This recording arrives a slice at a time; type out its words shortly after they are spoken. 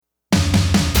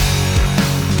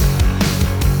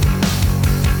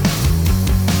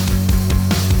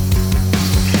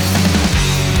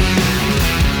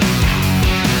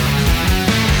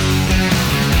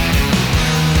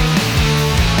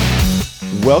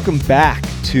Welcome back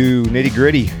to Nitty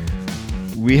Gritty.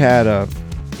 We had a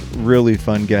really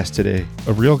fun guest today.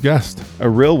 A real guest. A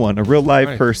real one. A real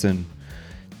live person.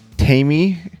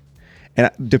 Tehmi,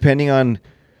 and depending on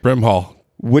Brimhall.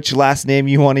 Which last name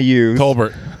you want to use.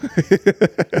 Tolbert.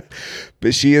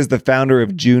 But she is the founder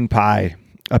of June Pie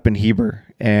up in Heber.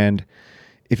 And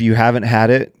if you haven't had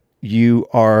it, you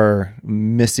are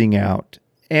missing out.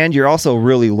 And you're also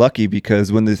really lucky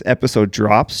because when this episode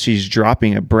drops, she's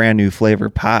dropping a brand new flavor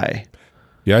pie.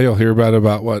 Yeah, you'll hear about it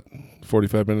about,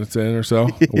 45 minutes in or so?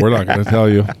 Yeah. We're not going to tell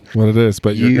you what it is,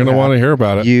 but you're going to want to hear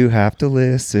about it. You have to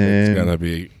listen.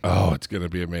 It's going to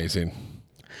be amazing.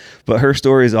 But her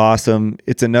story is awesome.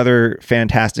 It's another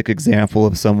fantastic example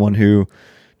of someone who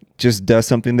just does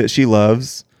something that she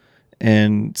loves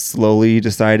and slowly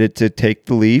decided to take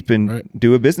the leap and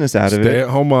do a business out of it.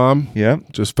 Stay-at-home mom. Yeah.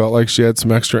 Just felt like she had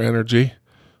some extra energy,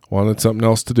 wanted something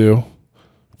else to do,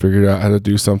 figured out how to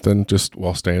do something just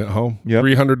while staying at home. Yep.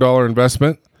 $300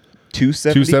 investment.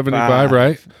 $275,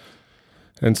 right?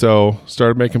 And so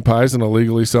started making pies and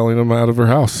illegally selling them out of her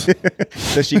house.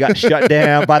 So she got shut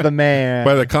down by the man.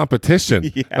 By the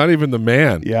competition. Yeah. Not even the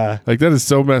man. Yeah. Like that is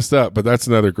so messed up, but that's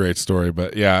another great story.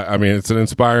 But yeah, I mean, it's an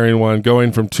inspiring one,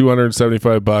 going from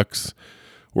 $275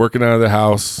 working out of the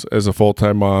house as a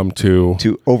full-time mom to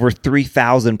over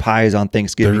 3,000 pies on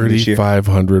Thanksgiving this year.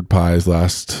 3,500 pies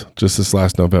this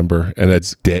last November. And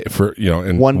it's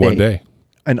in one day.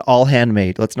 And all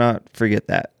handmade. Let's not forget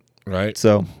that. Right.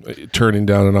 So turning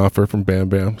down an offer from Bam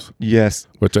Bam's. Yes.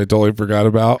 Which I totally forgot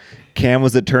about. Cam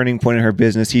was a turning point in her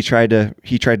business. He tried to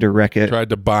wreck it. Tried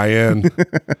to buy in.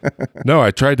 No, I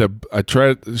tried.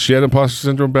 She had imposter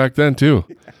syndrome back then too.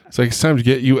 It's like, it's time to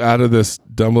get you out of this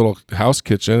dumb little house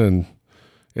kitchen and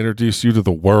introduce you to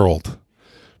the world.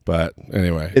 But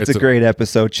anyway, it's a great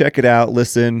episode. Check it out.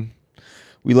 Listen.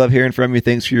 We love hearing from you.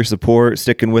 Thanks for your support,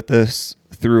 sticking with us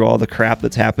through all the crap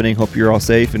that's happening. Hope you're all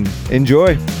safe and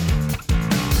enjoy.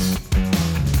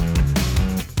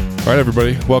 All right,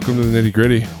 everybody. Welcome to the Nitty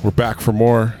Gritty. We're back for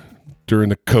more during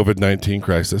the COVID-19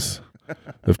 crisis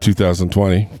of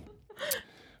 2020.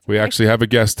 We actually have a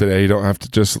guest today. You don't have to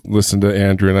just listen to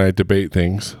Andrew and I debate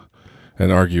things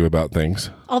and argue about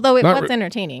things. Although it was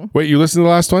entertaining. Wait, you listened to the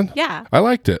last one? Yeah. I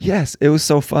liked it. Yes, it was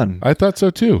so fun. I thought so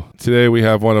too. Today we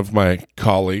have one of my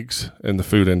colleagues in the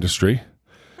food industry.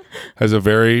 Has a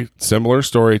very similar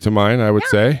story to mine, I would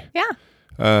say. Yeah.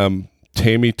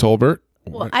 Tehmi Tolbert.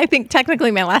 Well, I think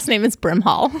technically my last name is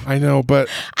Brimhall. I know, but...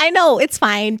 I know, it's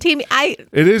fine. Tehmi,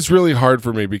 It is really hard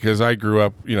for me because I grew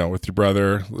up, with your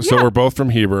brother. So we're both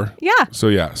from Heber. Yeah. So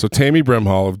Tehmi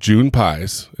Brimhall of June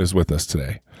Pies is with us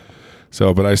today.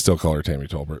 So, but I still call her Tehmi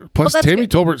Tolbert. Plus, Tehmi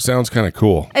Tolbert sounds kind of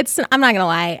cool. I'm not going to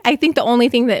lie. I think the only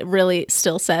thing that really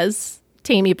still says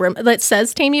Tehmi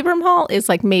Brimhall is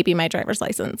like maybe my driver's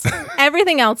license.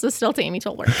 Everything else is still Tehmi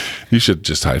Tolbert. You should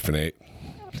just hyphenate.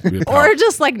 Or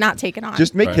just like not take it on.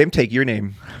 Just make him take your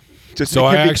name. So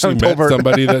I actually met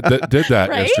somebody that did that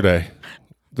yesterday.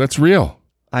 That's real.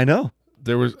 I know.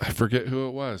 I forget who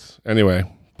it was. Anyway,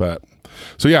 we're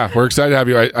excited to have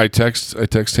you. I text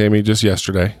Tehmi just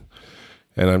yesterday.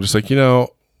 And I'm just like,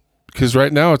 because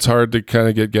right now it's hard to kind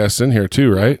of get guests in here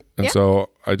too, right? And so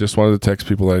I just wanted to text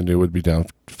people that I knew would be down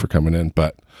for coming in.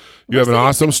 But you have an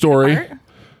awesome story,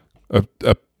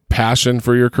 a passion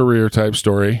for your career type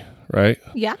story, right?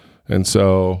 Yeah. And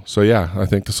so I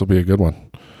think this will be a good one.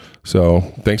 So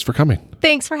thanks for coming.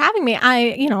 Thanks for having me.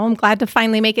 I'm glad to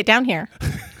finally make it down here.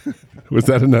 Was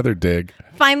that another dig?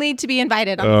 Finally to be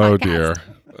invited on the podcast.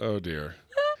 Oh dear.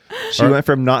 She went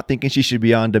from not thinking she should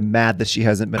be on to mad that she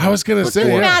hasn't been. I was going to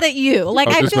say, mad at you. Like,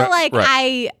 I feel like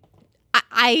right.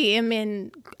 I am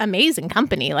in amazing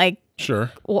company. Like,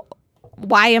 sure.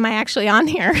 Why am I actually on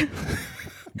here?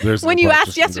 When you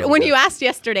asked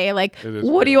yesterday, like,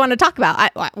 what do you want to talk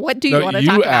about? What do you want to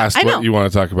talk about? You asked what you want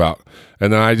to talk about.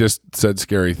 And then I just said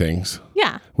scary things.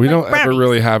 Yeah. We don't ever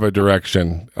really have a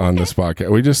direction on this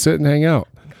podcast. We just sit and hang out.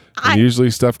 And usually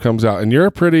stuff comes out. And you're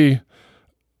a pretty,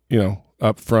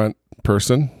 upfront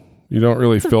person. You don't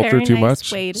really filter too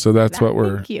much. So that's what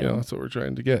we're that's what we're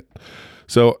trying to get.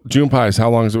 So June Pies,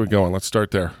 how long has it been going? Let's start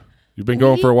there. You've been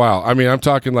going for a while. I mean, I'm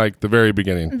talking like the very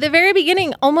beginning. The very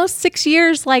beginning, almost 6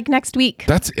 years, like next week.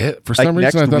 That's it? For some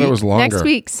reason, I thought it was longer. Next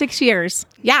week, 6 years.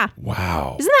 Yeah.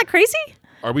 Wow. Isn't that crazy?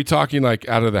 Are we talking like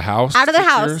out of the house? Out of the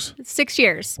house. 6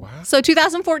 years. Wow. So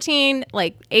 2014,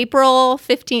 like April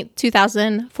 15th,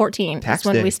 2014 is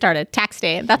when we started. Tax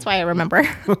day. That's why I remember.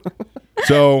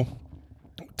 So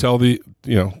tell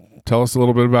us a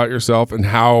little bit about yourself and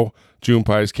how June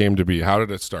Pies came to be. How did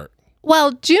it start?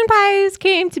 Well, June Pies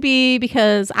came to be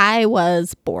because I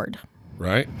was bored.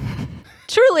 Right?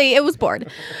 Truly, it was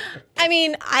bored. I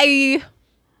mean, I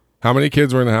How many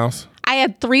kids were in the house?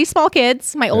 had 3 small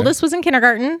kids. My oldest was in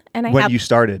kindergarten, and When you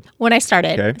started. when I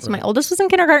started. Okay. So my oldest was in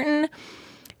kindergarten.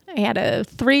 I had a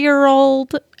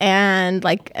 3-year-old and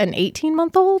like an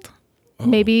 18-month-old,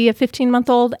 maybe a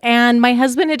 15-month-old, and my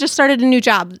husband had just started a new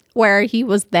job where he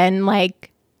was then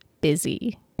like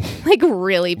busy. Like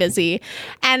really busy.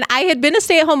 And I had been a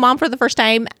stay-at-home mom for the first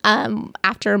time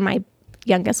after my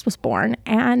youngest was born,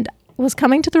 and was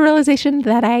coming to the realization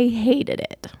that I hated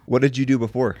it. What did you do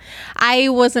before? I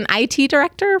was an IT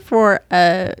director for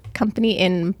a company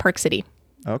in Park City.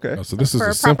 Okay. Oh, so this is For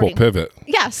a simple property. pivot.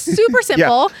 Yeah, super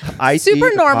simple, IT,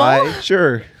 super normal,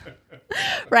 sure.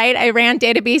 right? I ran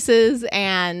databases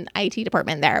and IT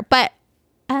department there. But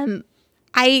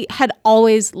I had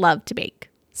always loved to bake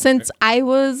since I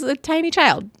was a tiny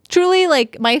child. Truly,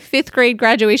 like my 5th grade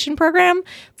graduation program,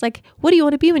 it's like, what do you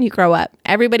want to be when you grow up?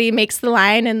 Everybody makes the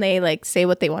line and they like say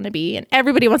what they want to be. And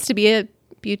everybody wants to be a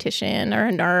beautician or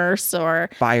a nurse or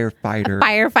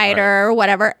Firefighter. or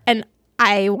whatever. And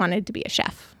I wanted to be a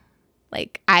chef.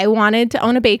 Like I wanted to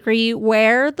own a bakery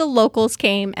where the locals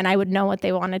came and I would know what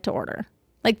they wanted to order.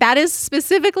 Like that is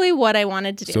specifically what I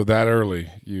wanted to do. So that early,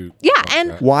 you. Yeah,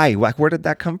 and Why? Like, where did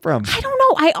that come from? I don't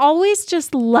know. I always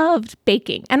just loved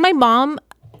baking. And my mom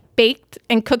baked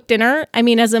and cooked dinner. I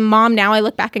mean, as a mom now, I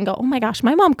look back and go, oh my gosh,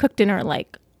 my mom cooked dinner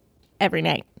like every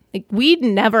night. Like we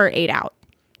never ate out.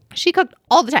 She cooked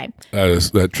all the time.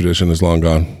 That tradition is long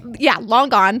gone. Yeah, long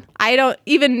gone. I don't,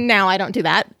 even now I don't do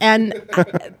that. And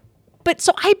but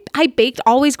so I baked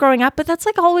always growing up, but that's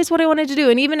like always what I wanted to do.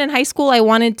 And even in high school, I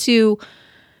wanted to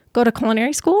go to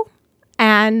culinary school.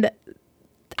 And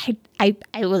I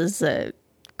was a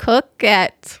cook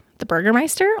at the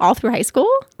Burgermeister all through high school.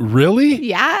 Really?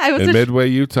 Yeah, I was In Midway,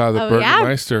 Utah, the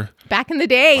Burgermeister. back in the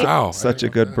day. Wow. Such a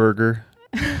good burger.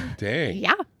 Dang.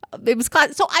 Yeah, it was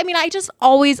class. So I mean, I just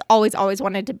always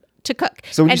wanted to cook.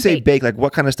 So when you and say bake, like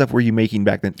what kind of stuff were you making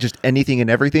back then? Just anything and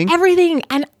everything? everything,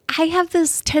 and I have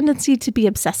this tendency to be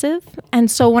obsessive,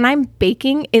 and so when I'm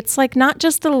baking, it's like not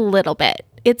just a little bit.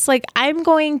 It's like I'm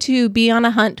going to be on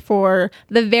a hunt for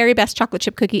the very best chocolate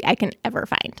chip cookie I can ever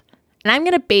find, and I'm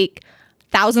going to bake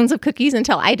thousands of cookies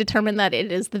until I determine that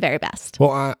it is the very best.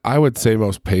 Well, I would say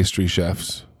most pastry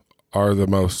chefs are the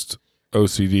most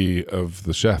OCD of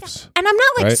the chefs. And I'm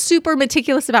not like Right? super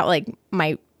meticulous about like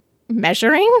my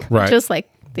measuring, Right. just like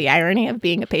the irony of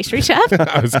being a pastry chef.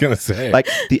 I was going to say. Like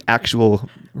the actual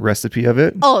recipe of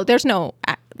it? Oh, there's no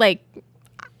like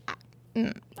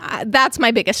that's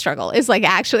my biggest struggle is like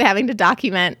actually having to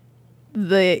document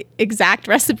the exact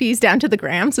recipes down to the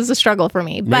grams is a struggle for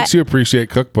me. But Makes you appreciate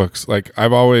cookbooks. Like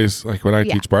I've always, like when I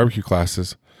Yeah. teach barbecue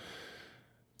classes,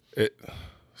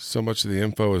 so much of the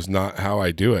info is not how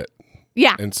I do it.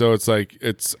 yeah. And so it's like, I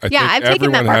Yeah, think I've taken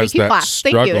everyone that has barbecue that class.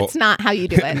 struggle. Thank you. It's not how you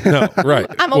do it. No, right.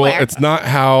 I'm Well, aware. it's not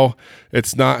how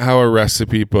a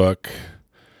recipe book,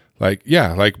 like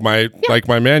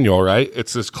my manual, right?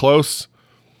 It's as close.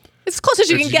 It's as close as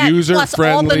you It's can get, plus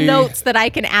all the user-friendly. notes that I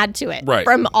can add to it Right.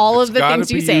 from all It's of the gotta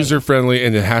things you be say. user friendly,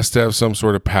 and it has to have some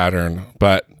sort of pattern.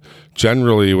 But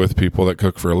generally, with people that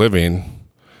cook for a living,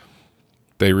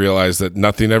 they realize that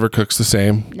nothing ever cooks the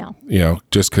same. No. You know,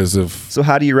 just because of So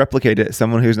how do you replicate it?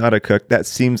 Someone who's not a cook, that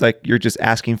seems like you're just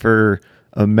asking for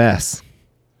a mess.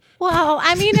 Well,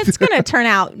 I mean, it's going to turn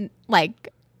out like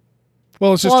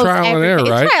it's just Well, trial and error, it's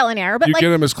right? trial and error, but you like get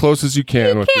them as close as you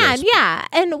can. with can, this. yeah.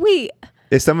 And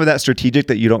Is some of that strategic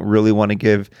that you don't really want to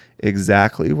give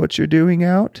exactly what you're doing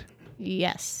out?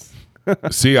 yes.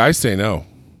 See, I say no.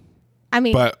 I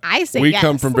mean, But I say we yes.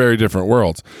 come from very different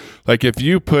worlds. Like if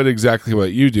you put exactly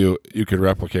what you do, you could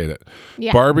replicate it.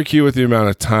 Yeah. Barbecue, with the amount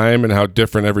of time and how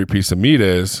different every piece of meat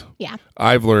is, Yeah.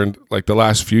 I've learned, like the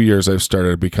last few years, I've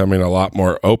started becoming a lot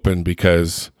more open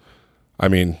because, I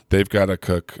mean, they've got to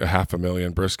cook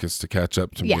 500,000 briskets to catch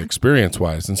up to Yeah. me experience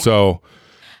wise. And so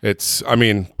it's, I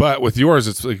mean, but with yours,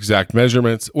 it's exact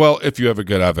measurements. Well, if you have a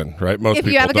good oven, right? Most If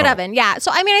people you have a good don't. oven, yeah.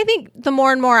 So I mean, I think the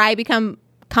more and more I become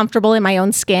comfortable in my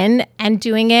own skin and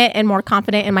doing it and more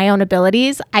confident in my own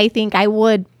abilities, I think I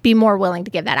would be more willing to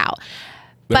give that out.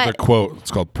 There's a But quote.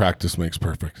 It's called "Practice makes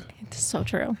perfect." it's so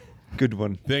true. Good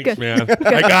one. Thanks, man.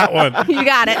 I got one. You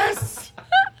got it.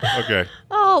 Okay.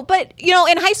 Oh, but you know,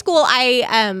 in high school,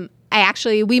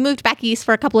 we moved back east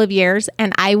for a couple of years,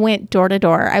 and I went door to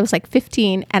door. I was like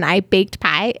 15, and I baked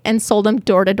pie and sold them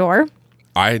door to door.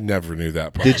 I never knew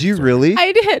that part. Did you really?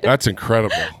 I did. That's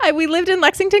incredible. We lived in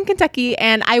Lexington, Kentucky,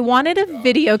 and I wanted a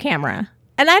video camera.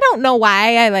 And I don't know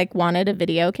why I wanted a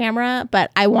video camera, but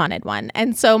I wanted one.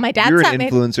 And so my dad You're sat an me.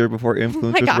 influencer before My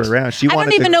influencers gosh. were around. She I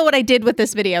wanted don't even to, know what I did with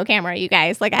this video camera, you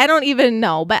guys. I don't even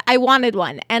know, but I wanted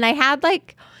one. And I had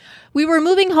we were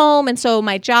moving home, and so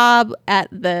my job at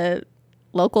the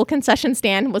local concession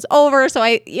stand was over. So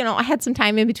I had some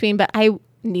time in between, but I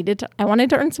wanted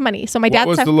to earn some money. So my dad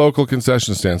What was the local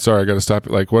concession stand? Sorry, I got to stop.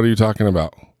 Like, what are you talking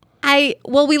about?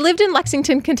 We lived in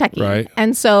Lexington, Kentucky. Right.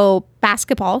 And so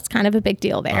basketball is kind of a big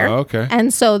deal there. Oh, okay.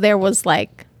 And so there was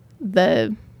like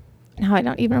now I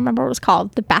don't even remember what it was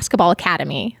called, the basketball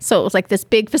academy. So it was like this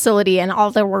big facility, and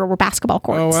all there were basketball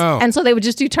courts. Oh, wow. And so they would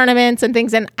just do tournaments and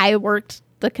things, and I worked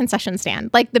the concession stand,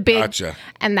 like the big, Gotcha.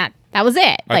 and that was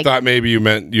it. I thought maybe you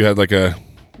meant you had like a,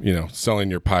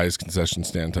 selling your pies concession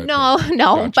stand type. No, thing.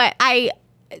 no, Gotcha. but I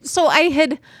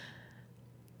had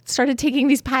started taking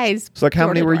these pies. So like how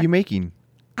door many to were door. you making?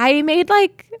 I made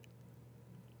like,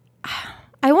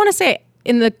 I want to say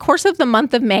in the course of the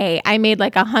month of May, I made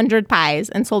like 100 pies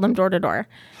and sold them door to door.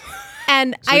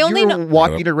 And So I only you were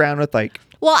walking around with like,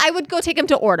 well, I would go take them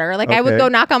to order. Like I would Okay. go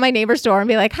knock on my neighbor's door and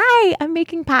be like, "Hi, I'm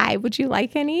making pie. Would you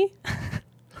like any?"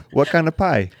 what kind of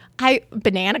pie?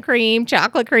 Banana cream,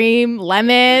 chocolate cream,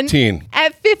 lemon. 15.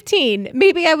 At 15,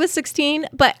 maybe I was 16,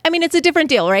 but I mean, it's a different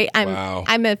deal, right? Wow.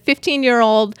 I'm a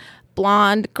 15-year-old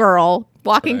blonde girl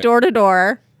walking Right. door to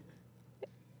door,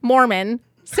 Mormon,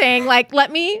 saying like,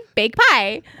 "Let me bake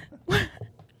pie,"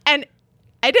 and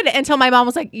I did it until my mom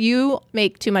was like, "You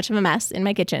make too much of a mess in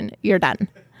my kitchen. You're done."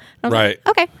 I was Right.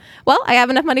 like, okay. Well, I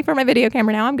have enough money for my video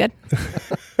camera now. I'm good.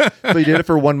 So you did it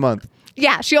for 1 month.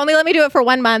 Yeah, she only let me do it for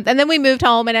 1 month, and then we moved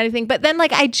home and everything. But then,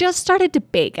 like, I just started to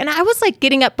bake, and I was like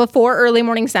getting up before early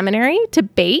morning seminary to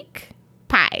bake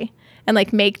pie and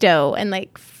like make dough and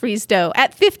like freeze dough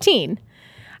at 15.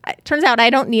 It turns out I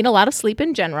don't need a lot of sleep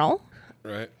in general.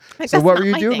 Right. Like, So that's what not were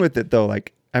you my doing thing. with it though?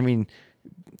 Like, I mean,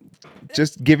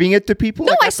 just giving it to people?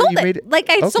 No, Like, I that's what sold you it. made Like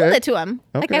I sold Okay. it to him.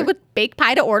 Like I Okay. would bake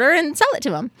pie to order and sell it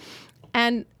to him.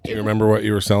 And Do you remember what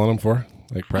you were selling them for?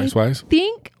 Like price wise?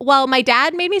 my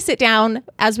dad made me sit down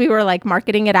as we were like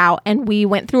marketing it out, and we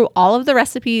went through all of the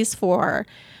recipes for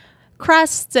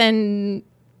crusts and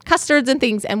custards and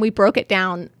things, and we broke it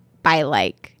down by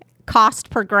like cost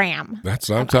per gram. That's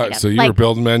what I'm talking. item. So you Like- were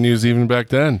building menus even back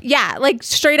then. Yeah, like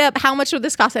straight up, how much would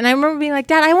this cost? And I remember being like,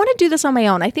 Dad, I want to do this on my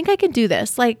own. I think I can do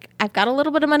this. Like, I've got a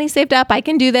little bit of money saved up. I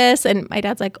can do this. And my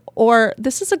dad's like, or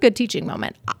this is a good teaching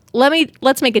moment.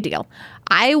 Let's make a deal.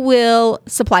 I will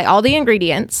supply all the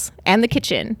ingredients and the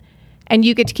kitchen, and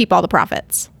you get to keep all the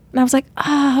profits. And I was like,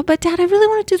 but Dad, I really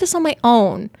want to do this on my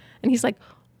own. And he's like,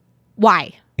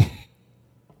 why?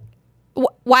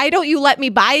 Why don't you let me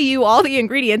buy you all the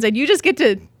ingredients and you just get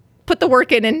to put the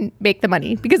work in and make the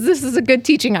money? Because this is a good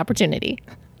teaching opportunity.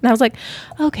 And I was like,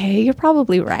 okay, you're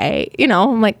probably right.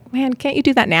 I'm like, man, can't you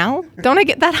do that now? Don't I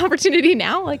get that opportunity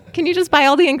now? Like, can you just buy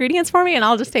all the ingredients for me and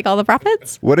I'll just take all the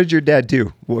profits? What did your dad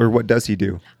do? Or what does he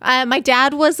do? My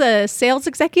dad was a sales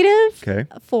executive Okay.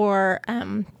 for,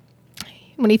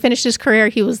 when he finished his career,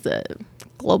 he was the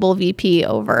global VP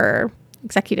over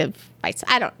executive vice.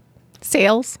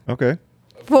 Sales Okay.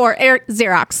 for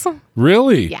Xerox.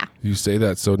 Really? Yeah. You say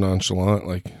that so nonchalant.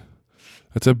 Like,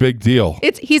 that's a big deal.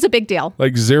 He's a big deal.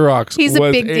 Like Xerox He's a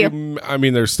was big deal. I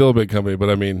mean, they're still a big company, but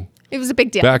I mean, It was a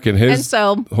big deal. back in his, and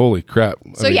so holy crap.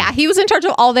 I mean, he was in charge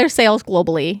of all their sales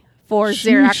globally for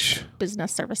Sheesh. Xerox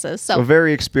Business Services. So Well,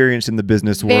 very experienced in the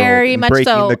business world. Very and much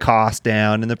breaking so. the cost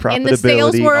down and the profitability, in the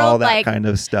sales world, all that like, kind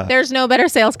of stuff. there's no better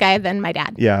sales guy than my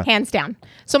dad. Yeah. Hands down.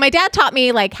 So my dad taught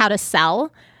me like how to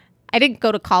sell. I didn't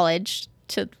go to college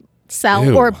to sell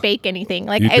Ew. or bake anything.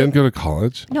 Like You didn't go to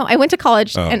college? no, I went to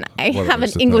college and I whatever, have an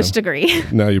sit English down. degree.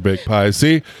 Now you bake pies.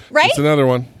 See? Right? It's another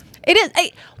one. It is.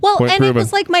 Point And proven. it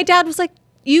was like my dad was like,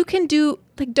 you can do,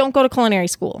 like, don't go to culinary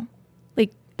school.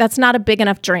 Like, that's not a big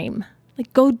enough dream.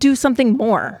 Like, go do something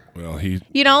more. Well,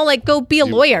 Like, go be a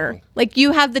lawyer. Like,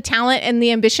 you have the talent and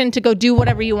the ambition to go do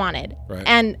whatever you wanted. Right.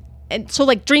 And so,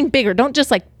 like, dream bigger. Don't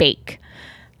just, like, bake.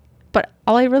 But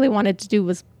all I really wanted to do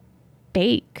was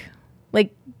bake.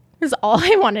 Like, was all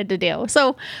I wanted to do.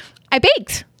 So I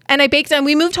baked. And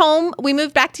we moved home. We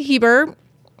moved back to Heber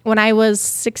when I was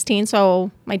 16, so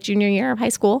my junior year of high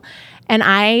school. And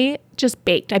I just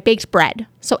baked. I baked bread.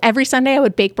 So every Sunday I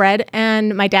would bake bread,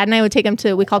 and my dad and I would take him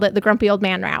to, we called it the grumpy old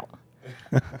man route.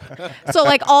 So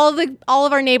like all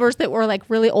of our neighbors that were like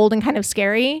really old and kind of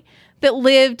scary that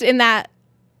lived in that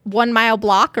 1 mile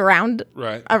block around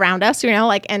us,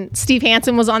 like, and Steve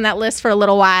Hansen was on that list for a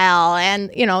little while. And,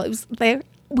 it was there.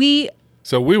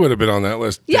 So we would have been on that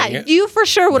list. Yeah, Dang it. you for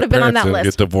sure would have been on Parents that didn't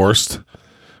list. Get divorced.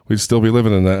 We'd still be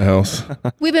living in that house.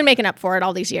 We've been making up for it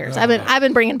all these years. I've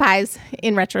been bringing pies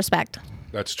in retrospect.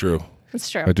 That's true. It's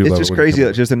true. I do. It's love just it when crazy. you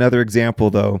That's just another example,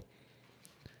 though.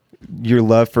 Your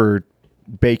love for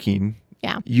baking.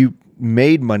 Yeah. You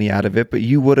made money out of it, but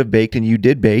you would have baked, and you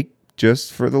did bake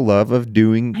just for the love of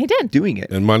doing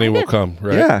it. And money will come,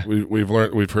 right? Yeah.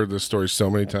 We've heard this story so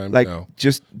many times Like now.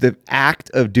 just the act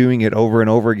of doing it over and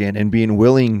over again and being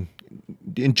willing,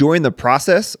 enjoying the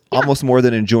process almost more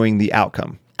than enjoying the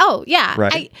outcome. Oh yeah.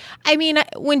 Right. I mean,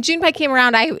 when June Pie came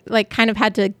around, I like kind of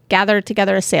had to gather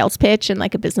together a sales pitch and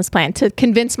like a business plan to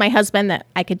convince my husband that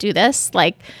I could do this.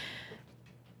 Like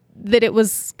that it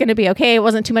was going to be okay. It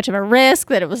wasn't too much of a risk,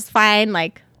 that it was fine.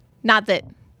 Like not that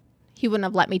he wouldn't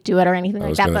have let me do it or anything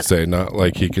like that. I was going to say, not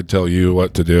like he could tell you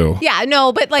what to do. Yeah,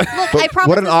 no, but like, look, I promise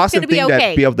What an awesome it's going thing to be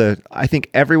okay. to be able to, I think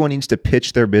everyone needs to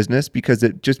pitch their business because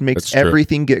it just makes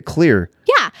everything get clear.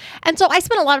 Yeah. And so I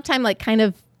spent a lot of time like kind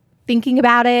of thinking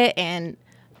about it and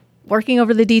working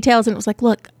over the details. And it was like,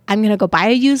 look, I'm going to go buy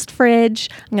a used fridge.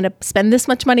 I'm going to spend this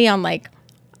much money on like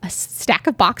a stack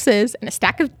of boxes and a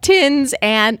stack of tins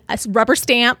and a rubber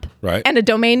stamp and a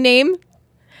domain name.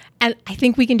 And I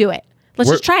think we can do it. Let's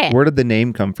just try it. Where did the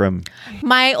name come from?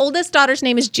 My oldest daughter's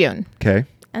name is June. Okay.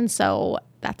 And so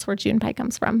that's where June Pie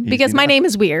comes from. Because my name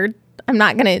is weird. I'm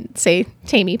not going to say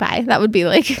Tehmi Pie. That would be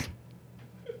like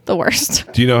the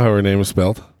worst. Do you know how her name is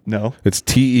spelled? No. It's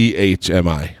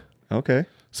Tehmi. Okay.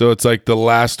 So it's like the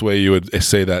last way you would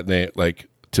say that name. Like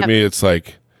to me, it's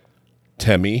like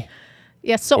Tehmi.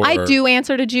 Yes. So I do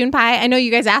answer to June Pie. I know you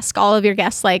guys ask all of your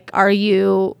guests, like, are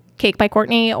you Cake by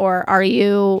Courtney or are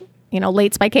you,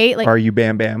 Lates by Kate? Like, are you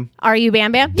Bam Bam? Are you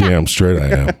Bam Bam? Yeah. Damn straight I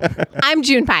am. I'm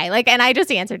June Pie. Like, and I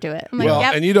just answer to it. I'm like,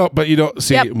 yep. And you don't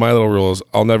see my little rule is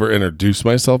I'll never introduce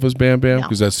myself as Bam Bam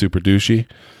because that's super douchey.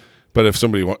 But if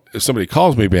somebody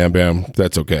calls me Bam Bam,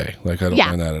 that's okay. Like I don't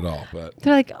mind that at all. But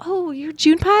they're like, "Oh, you're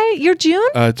June Pie? You're June?"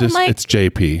 Just it's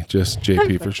JP, just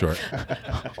JP for short.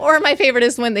 Or my favorite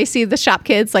is when they see the shop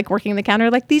kids like working the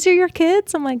counter, like, "These are your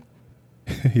kids?" I'm like,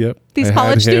 "Yep." These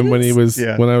college students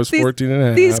when I was 14 and a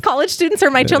half. These college students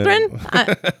are my children.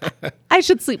 I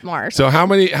should sleep more. So how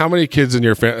many kids in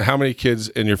your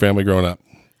family growing up?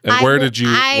 And where did you?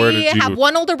 I have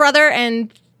one older brother and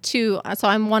two. So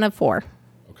I'm one of four.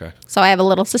 Okay. So I have a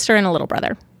little sister and a little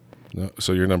brother. No,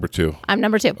 so you're number 2. I'm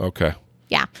number 2. Okay.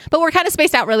 Yeah. But we're kind of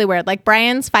spaced out really weird. Like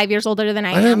Brian's 5 years older than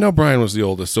I am. I didn't know Brian was the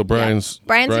oldest. So Brian's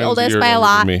the oldest by a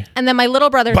lot. And then my little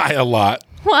brother. By a lot.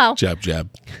 Well. Jab.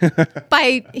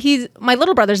 My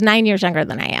little brother's 9 years younger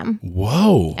than I am.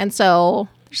 Whoa. And so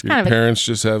there's your parents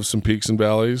just have some peaks and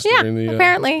valleys. Yeah. During the,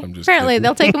 apparently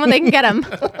they'll take them when they can get them.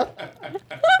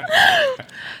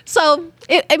 So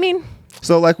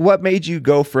So like what made you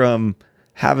go from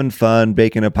having fun,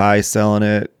 baking a pie, selling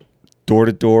it door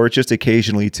to door, just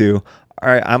occasionally to, all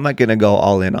right, I'm not going to go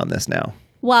all in on this now?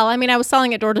 Well, I mean, I was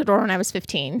selling it door to door when I was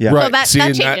 15. Yeah. Right. So that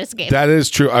changes the game. That is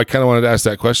true. I kind of wanted to ask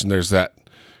that question. There's that,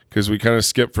 because we kind of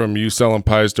skipped from you selling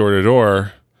pies door to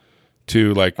door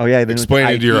to like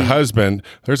explaining to your husband,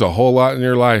 there's a whole lot in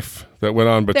your life that went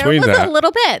on between that. There was a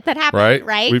little bit that happened,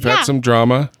 right? We've had some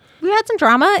drama. We had some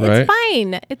drama. Right? It's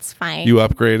fine. It's fine. You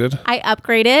upgraded. I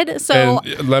upgraded. So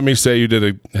and let me say you did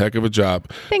a heck of a job.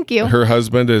 Thank you. Her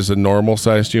husband is a normal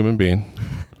sized human being.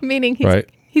 Meaning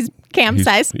he's Cam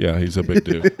size. Yeah, he's a big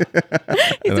dude.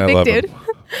 He's a big dude.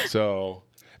 So,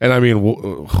 and I mean,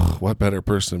 what better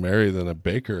person to marry than a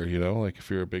baker, like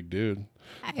if you're a big dude.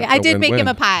 I did bake him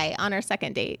a pie on our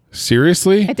second date.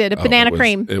 Seriously? I did. A banana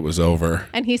cream. It was over.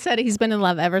 And he said he's been in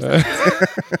love ever since.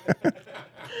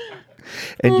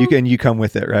 And you come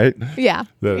with it, right? Yeah.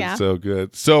 That's so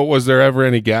good. So was there ever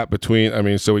any gap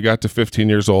between, so we got to 15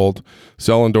 years old,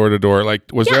 selling door to door. Like,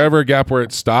 was there ever a gap where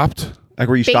it stopped? Like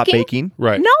where you stopped baking?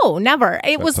 Right. No, never.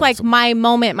 It was like awesome. My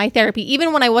moment, my therapy.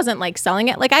 Even when I wasn't like selling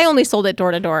it, like I only sold it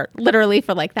door to door literally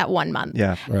for like that 1 month.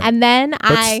 Yeah. Right. And then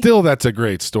but still, that's a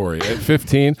great story at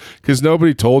 15 because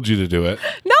nobody told you to do it.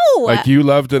 No. Like you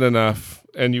loved it enough.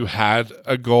 And you had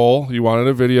a goal. You wanted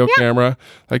a video camera.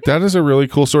 Like that is a really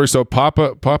cool story. So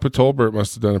Papa Tolbert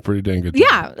must have done a pretty dang good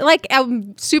job. Yeah, like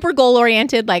I'm super goal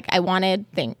oriented. Like I wanted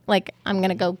like I'm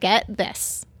gonna go get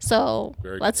this. So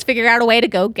let's figure out a way to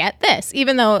go get this.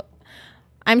 Even though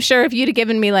I'm sure if you'd have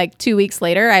given me like 2 weeks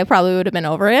later, I probably would have been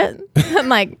over it. I'm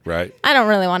like, right. I don't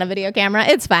really want a video camera.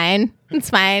 It's fine. It's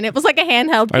fine. It was like a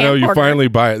handheld. I know you finally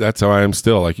buy it. That's how I am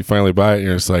still. Like you finally buy it, and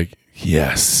you're just like,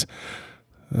 yes.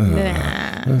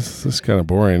 This is kind of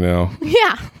boring now.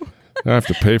 Yeah. I have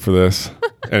to pay for this.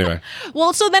 Anyway.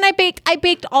 Well, so then I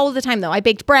baked all the time though. I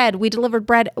baked bread. We delivered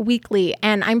bread weekly.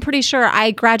 And I'm pretty sure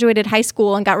I graduated high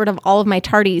school and got rid of all of my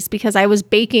tardies because I was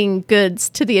baking goods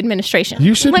to the administration.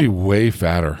 You should be way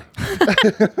fatter.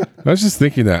 I was just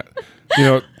thinking that.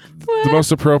 The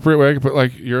most appropriate way, but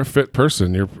like you're a fit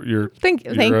person. Thank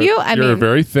you. You're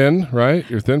very thin, right?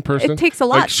 You're a thin person. It takes a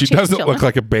lot. Like, she doesn't look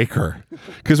like a baker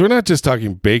because we're not just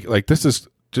talking bake. Like this is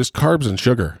just carbs and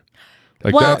sugar.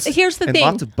 Like Well, that's here's the And thing.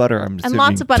 lots of butter, I'm and assuming.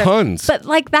 lots of butter. Tons. But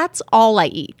like that's all I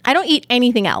eat. I don't eat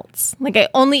anything else. Like I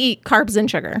only eat carbs and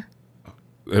sugar.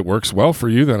 it works well for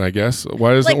you then, I guess.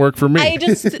 Why doesn't Like, it work for me? I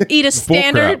just eat a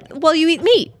standard. Well, you eat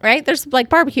meat, right? There's like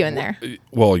barbecue in there.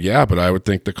 Well, yeah, but I would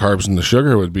think the carbs and the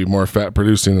sugar would be more fat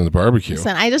producing than the barbecue.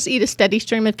 Listen, I just eat a steady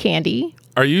stream of candy.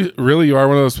 Are you really? You are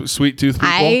one of those sweet tooth people.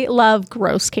 I love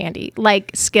gross candy,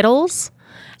 like Skittles.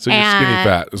 So you're skinny and-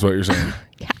 fat, is what you're saying.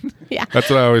 Yeah. That's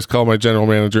what I always call my general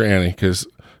manager Annie, because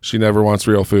she never wants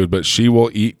real food, but she will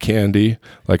eat candy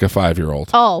like a 5-year-old.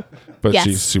 Oh, But yes.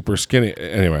 she's super skinny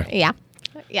anyway. Yeah.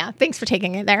 Yeah. Thanks for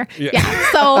taking it there. Yeah.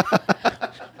 Yeah. So,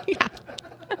 yeah.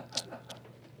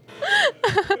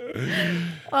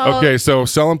 Okay, so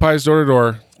selling pies door to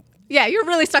door. Yeah. You're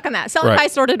really stuck on that. Selling Right.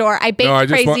 pies door to door. I baked No, I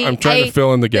just crazy. I'm trying to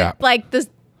fill in the gap. Like this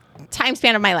time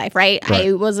span of my life, right? Right.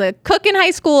 I was a cook in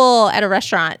high school at a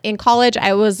restaurant. In college,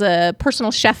 I was a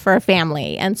personal chef for a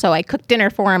family. And so I cooked dinner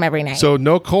for them every night. So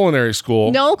no culinary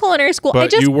school. no culinary school. I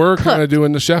but just you were cooked. kind of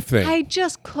doing the chef thing. I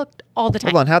just cooked all the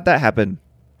time. Hold on, how'd that happen?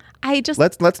 I just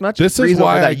Let's not just This freeze is over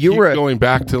why that. I keep going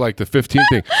back to like the 15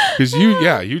 thing, because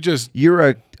you just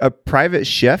You're a private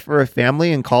chef for a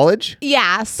family in college?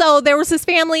 Yeah. So there was this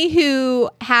family who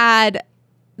had,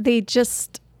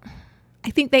 I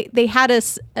think they had a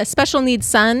special needs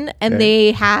son, and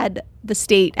they had the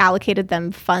state allocated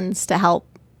them funds to help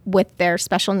with their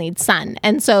special needs son.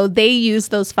 And so they used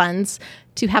those funds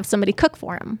to have somebody cook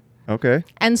for them. Okay.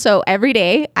 And so every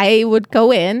day I would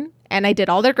go in and I did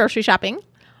all their grocery shopping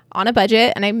on a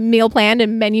budget, and I meal planned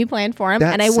and menu planned for them.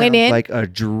 That And I went sounds in. like a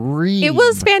dream. It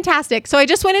was fantastic. So I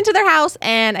just went into their house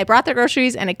and I brought their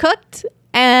groceries and I cooked,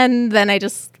 and then I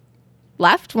just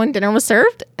left when dinner was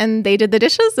served, and they did the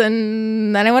dishes,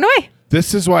 and then I went away.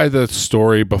 This is why the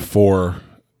story before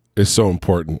is so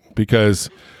important, because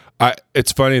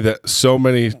it's funny that so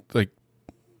many like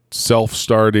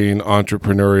self-starting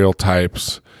entrepreneurial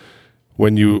types,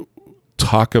 when you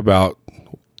talk about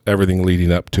everything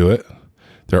leading up to it,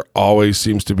 there always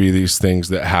seems to be these things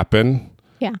that happen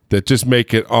Yeah. that just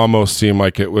make it almost seem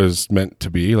like it was meant to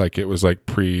be, like it was like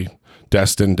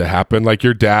predestined to happen. Like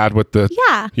your dad with the,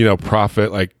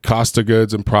 profit, like cost of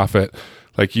goods and profit,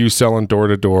 like you selling door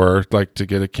to door, like to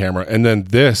get a camera. And then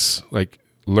this, like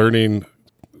learning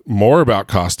more about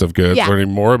cost of goods,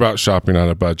 learning more about shopping on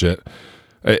a budget.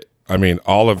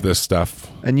 All of this stuff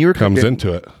and you were comes cooking,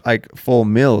 into it. like full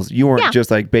meals. You weren't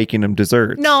just like baking them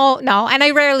desserts. No. And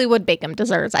I rarely would bake them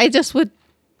desserts. I just would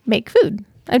make food.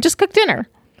 I just cooked dinner,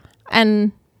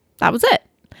 and that was it.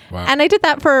 Wow. And I did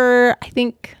that for, I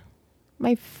think,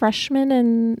 my freshman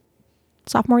and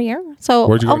sophomore year. So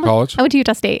Where'd you go to college? I went to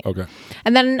Utah State. Okay.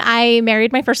 And then I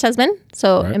married my first husband.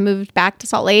 So Right. I moved back to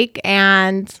Salt Lake,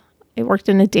 and I worked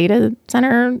in a data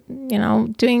center,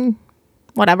 doing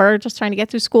whatever, just trying to get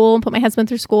through school and put my husband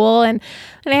through school. And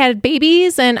I had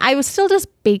babies, and I was still just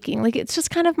baking. Like, it's just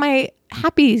kind of my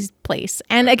happy place.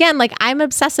 And again, like, I'm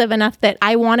obsessive enough that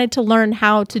I wanted to learn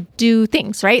how to do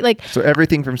things, right? Like, So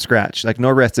everything from scratch, like no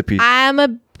recipes. I'm a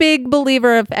big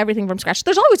believer of everything from scratch.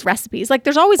 There's always recipes. Like,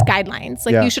 there's always guidelines.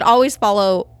 Like, Yeah. you should always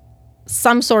follow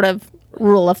some sort of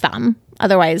rule of thumb.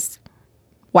 Otherwise,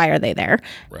 why are they there?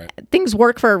 Right. Things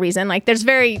work for a reason. Like, there's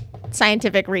very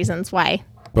scientific reasons why.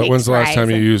 But when's the last cakes time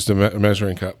you rise used a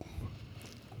measuring cup?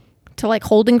 to like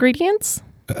hold ingredients?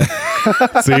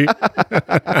 See?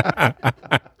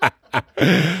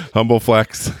 Humble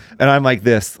flex. And I'm like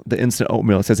this, the instant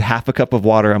oatmeal. It says half a cup of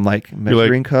water. I'm like,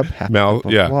 measuring cup, half Mouth, a cup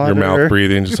of yeah, water. your mouth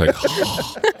breathing, just like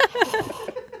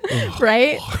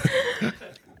Right?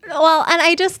 Well, and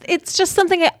it's just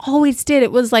something I always did.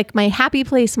 It was like my happy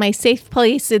place, my safe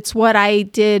place. It's what I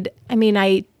did. I mean,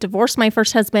 I divorced my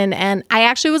first husband, and I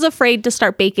actually was afraid to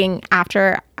start baking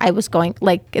after I was going,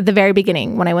 like at the very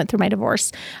beginning when I went through my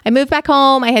divorce. I moved back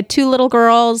home. I had 2 little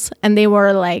girls, and they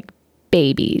were like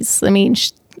babies. I mean,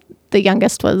 the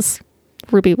youngest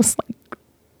Ruby was like,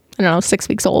 I don't know, 6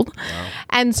 weeks old. Wow.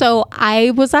 And so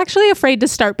I was actually afraid to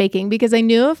start baking because I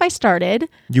knew if I started,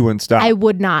 You wouldn't stop. I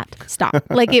would not stop.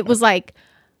 Like, it was like,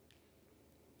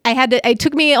 it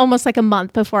took me almost like a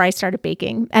month before I started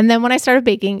baking. And then when I started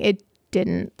baking, it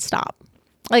didn't stop.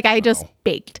 Like, I just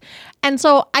baked. And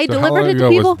so I So how delivered long it to ago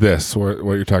people. was this? What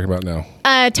you're talking about now?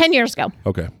 10 years ago.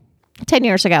 Okay. 10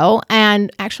 years ago.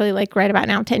 And actually, like, right about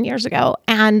now, 10 years ago.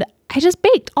 And I just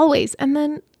baked always. And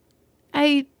then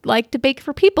I like to bake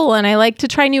for people, and I like to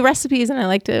try new recipes, and I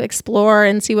like to explore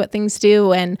and see what things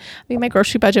do. And I mean, my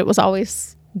grocery budget was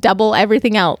always double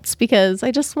everything else because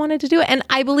I just wanted to do it. And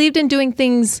I believed in doing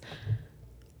things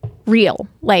real.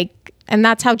 Like, and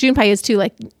that's how June Pie is too.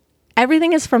 Like,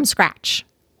 everything is from scratch.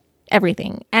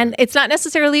 Everything. And it's not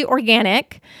necessarily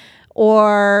organic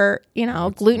or,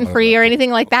 gluten-free or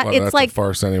anything like that. Well, It's that's like, a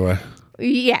farce anyway.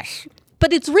 yes,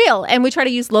 but it's real. And we try to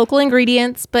use local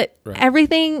ingredients, but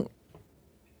everything,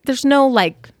 there's no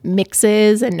like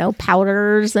mixes and no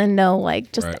powders and no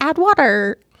like just add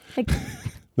water. Like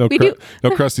No, we do.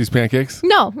 no Krusty's pancakes.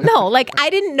 No. Like I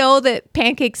didn't know that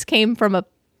pancakes came from a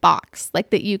box, like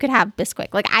that you could have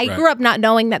Bisquick. Like I grew up not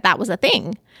knowing that was a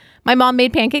thing. My mom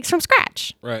made pancakes from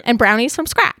scratch and brownies from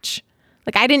scratch.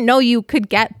 Like I didn't know you could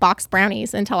get boxed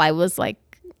brownies until I was like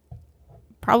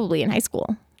probably in high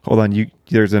school. Hold on,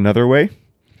 there's another way?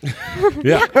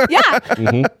 Yeah. Yeah.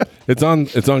 It's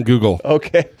on Google.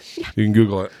 Okay. You can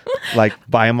Google it. Like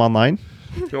buy them online?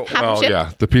 Well,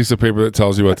 yeah, the piece of paper that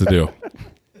tells you what to do.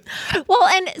 Well,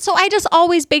 and so I just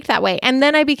always baked that way. And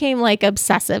then I became like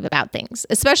obsessive about things,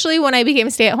 especially when I became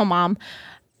a stay-at-home mom.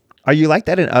 Are you like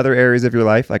that in other areas of your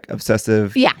life, like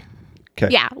obsessive? Yeah. Okay.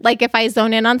 Yeah. Like if I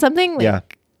zone in on something,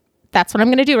 like that's what I'm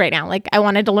going to do right now. Like I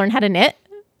wanted to learn how to knit.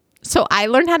 So I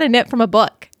learned how to knit from a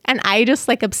book and I just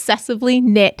like obsessively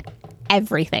knit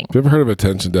everything. Have you ever heard of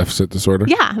attention deficit disorder?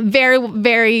 Yeah. Very,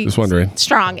 very Just wondering.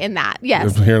 strong in that.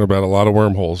 Yes. I'm hearing about a lot of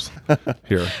wormholes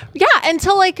here. Yeah.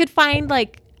 Until I could find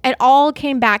like, it all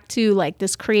came back to like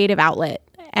this creative outlet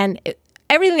and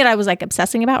everything that I was like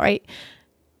obsessing about, right?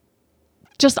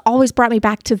 Just always brought me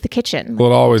back to the kitchen.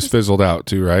 Well, it always fizzled out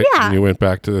too, right? Yeah. And you went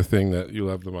back to the thing that you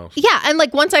love the most. Yeah. And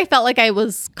like once I felt like I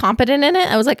was competent in it,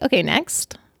 I was like, okay,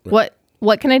 next. What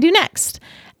can I do next?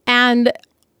 And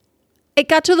it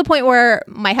got to the point where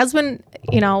my husband,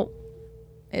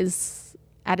 is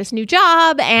at his new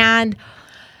job and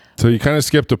So you kind of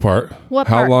skipped a part. What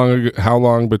how part? How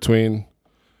long between,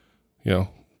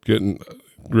 getting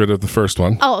rid of the first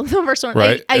one? oh, the first one,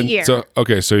 Right. a year.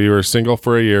 So you were single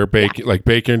for a year,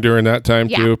 baking during that time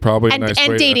too. Probably and, a nice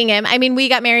and way dating him. I mean, we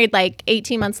got married like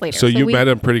 18 months later. So you met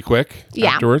him pretty quick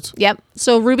afterwards? Yep.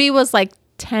 So Ruby was like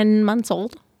 10 months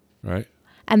old. Right.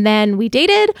 And then we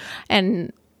dated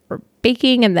and were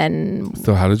baking. And then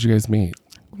So how did you guys meet?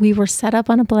 we were set up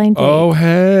on a blind date. Oh,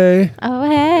 hey. Oh,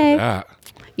 hey. Yeah.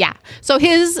 Yeah. So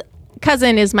his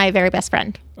cousin is my very best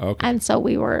friend. Okay. And so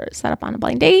we were set up on a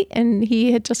blind date and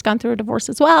he had just gone through a divorce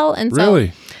as well. And so,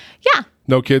 Really? yeah,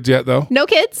 No kids yet, though? no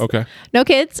kids. Okay. No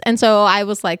kids. And so I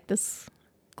was like this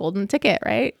golden ticket,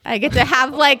 right? I get to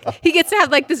have like, he gets to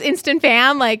have like this instant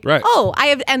fam. Like, Right. oh, I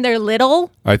have, and they're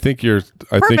little. I think you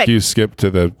skipped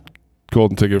to the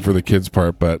golden ticket for the kids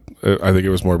part, but I think it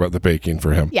was more about the baking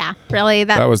for him. Yeah, really.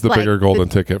 That was the like, bigger golden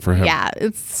ticket for him. Yeah,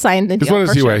 it's signed the Because deal. what does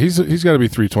for he sure. weigh? He's got to be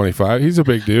 325. He's a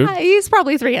big dude. He's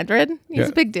probably 300. He's Yeah.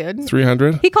 a big dude.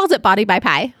 300? He calls it body by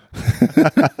pie.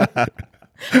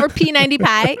 Or P90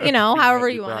 pie, however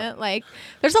you want it. Like,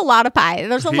 there's a lot of pie.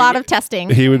 There's a lot of testing.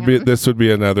 This would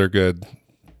be another good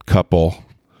couple.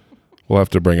 We'll have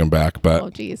to bring him back, but Oh,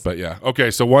 geez. But yeah. Okay,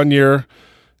 so 1 year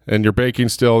and you're baking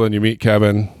still, then you meet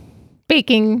Kevin.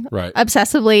 Baking. Right.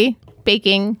 Obsessively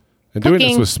baking. And doing cooking.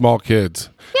 this with small kids.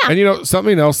 Yeah. And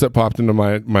something else that popped into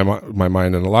my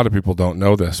mind, and a lot of people don't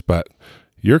know this, but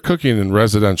you're cooking in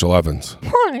residential ovens.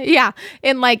 Yeah.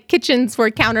 In like kitchens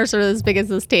where counters are as big as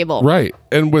this table. Right.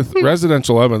 And with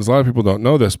residential ovens, a lot of people don't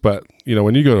know this, but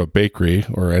when you go to a bakery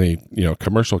or any,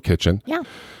 commercial kitchen, Yeah.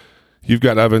 you've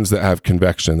got ovens that have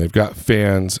convection. They've got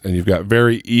fans and you've got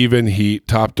very even heat,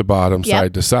 top to bottom, Yep.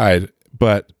 side to side.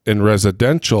 But in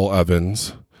residential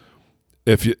ovens,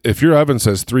 if your oven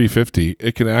says 350,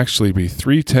 it can actually be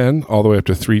 310 all the way up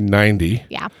to 390.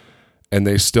 Yeah. And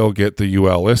they still get the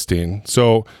UL listing.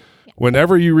 So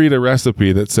whenever you read a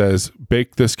recipe that says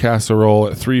bake this casserole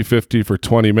at 350 for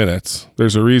 20 minutes,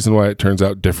 there's a reason why it turns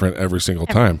out different every single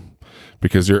time,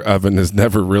 because your oven is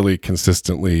never really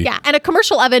consistently. Yeah. And a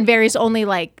commercial oven varies only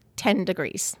like 10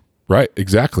 degrees. Right.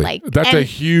 Exactly. That's a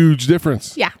huge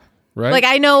difference. Yeah. Right. Like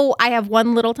I know I have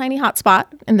one little tiny hot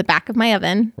spot in the back of my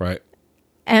oven. Right.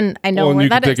 And I know Well, and where you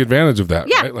can that take is. advantage of that,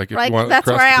 Yeah, right? Like if right. you want That's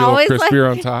crust where I to be a little always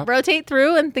crispier on top. rotate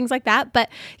through and things like that. But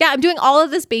yeah, I'm doing all of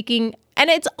this baking, and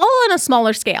it's all on a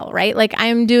smaller scale, right? Like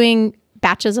I'm doing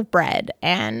batches of bread,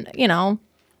 and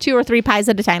 2 or 3 pies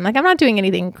at a time. Like I'm not doing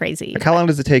anything crazy. Like how long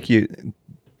does it take you?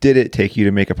 Did it take you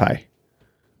to make a pie?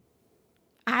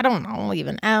 I don't know,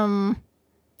 even a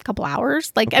couple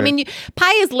hours. Like Okay. I mean,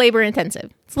 pie is labor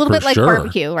intensive. It's a little For bit like sure.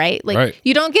 barbecue, right? Like Right.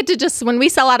 you don't get to just when we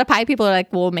sell out a pie, people are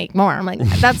like, "We'll make more." I'm like,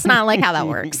 that's not like how that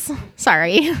works.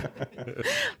 Sorry.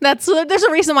 There's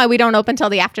a reason why we don't open till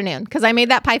the afternoon, because I made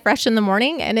that pie fresh in the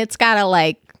morning, and it's gotta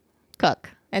like cook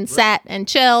and set and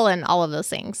chill and all of those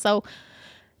things. So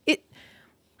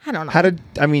I don't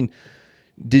know.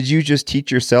 Did you just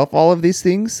teach yourself all of these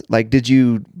things? Like, did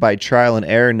you, by trial and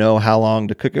error, know how long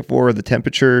to cook it for, the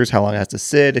temperatures, how long it has to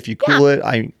sit, if you cool it?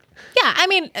 Yeah, I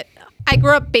mean, I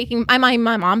grew up baking. My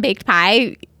mom baked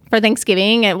pie for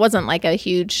Thanksgiving. It wasn't like a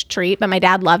huge treat, but my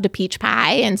dad loved a peach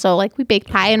pie. And so like we baked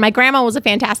pie, and my grandma was a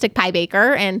fantastic pie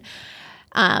baker. And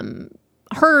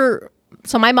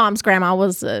so my mom's grandma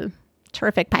was a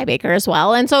terrific pie baker as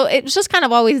well. And so it was just kind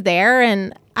of always there.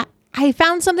 And I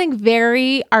found something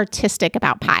very artistic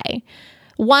about pie.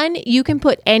 One, you can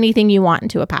put anything you want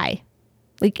into a pie,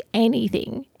 like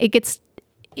anything. It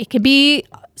can be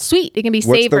sweet. It can be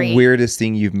savory. What's the weirdest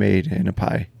thing you've made in a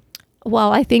pie?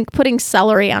 Well, I think putting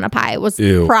celery on a pie was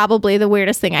probably the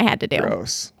weirdest thing I had to do.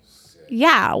 Gross.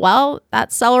 Yeah, well,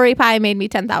 that celery pie made me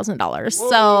 $10,000.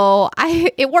 So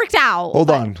it worked out.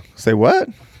 Hold on. Say what?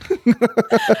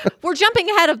 We're jumping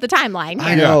ahead of the timeline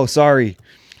here. I know. Sorry.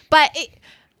 But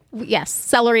yes,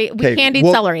 celery. We candied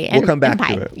celery. We'll come back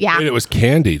pie. to it. Yeah. Wait, it was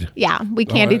candied. Yeah, we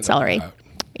candied celery. That.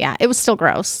 Yeah, it was still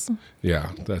gross.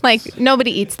 Yeah. Like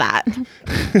nobody eats that.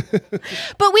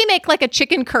 But we make like a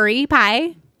chicken curry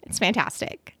pie. It's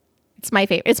fantastic. It's my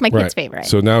favorite. It's my kid's favorite.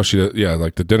 So now she does,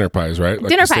 like the dinner pies, right? Like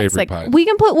dinner the pies. savory Like pie. we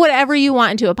can put whatever you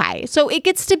want into a pie. So it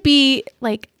gets to be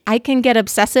like I can get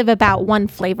obsessive about one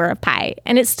flavor of pie,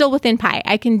 and it's still within pie.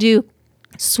 I can do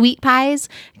sweet pies.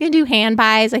 I can do hand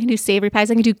pies. I can do savory pies.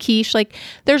 I can do quiche. Like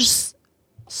there's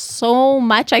so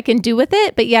much I can do with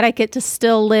it, but yet I get to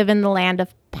still live in the land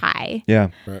of pie. Yeah.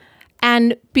 Right.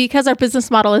 And because our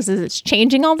business model is it's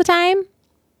changing all the time,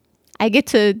 I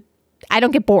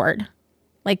don't get bored.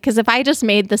 Like, because if I just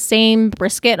made the same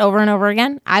brisket over and over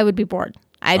again, I would be bored.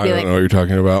 I don't know what you're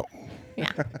talking about.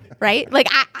 Yeah. Right? Like,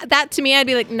 that to me, I'd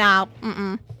be like, no,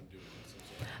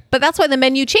 But that's why the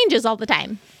menu changes all the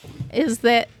time, is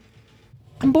that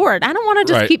I'm bored. I don't want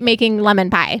to just keep making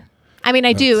lemon pie. I mean,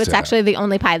 I do. It's actually the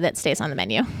only pie that stays on the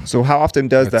menu. So how often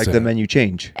does the menu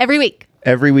change? Every week.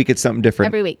 Every week it's something different.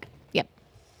 Every week. Yep.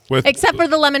 Except for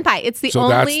the lemon pie. It's the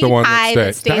only that's the one pie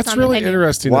that stays that's on really the menu.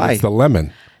 interesting. Why? That it's the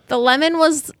lemon. The lemon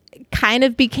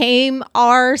became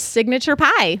our signature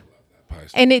pie.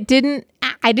 And I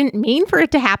didn't mean for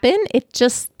it to happen. It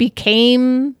just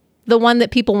became the one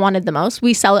that people wanted the most.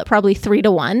 We sell it probably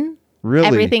 3-1. Really?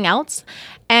 Everything else.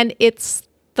 And it's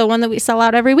the one that we sell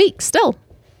out every week still.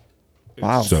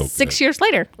 Wow. So 6 years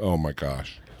later. Oh my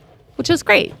gosh. Which is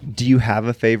great. Do you have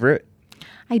a favorite?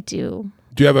 I do.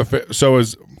 Do you have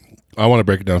I want to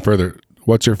break it down further.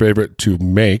 What's your favorite to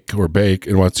make or bake,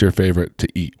 and what's your favorite to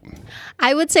eat?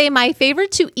 I would say my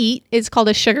favorite to eat is called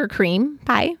a sugar cream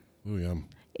pie. Oh, yum.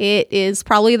 It is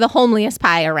probably the homeliest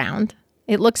pie around.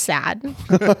 It looks sad.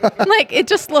 Like, it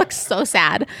just looks so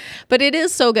sad. But it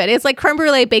is so good. It's like creme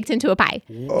brulee baked into a pie.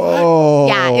 Oh.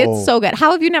 Yeah, it's so good.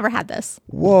 How have you never had this?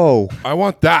 Whoa. I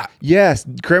want that. Yes.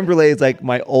 Creme brulee is like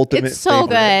my ultimate It's so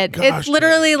favorite. good. It's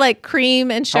literally like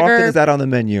cream and sugar. How often is that on the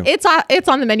menu? It's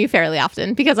on the menu fairly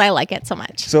often because I like it so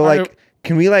much. So like,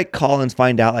 can we like call and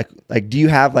find out like do you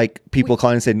have like people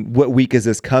calling and saying what week is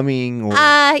this coming? Or Yeah,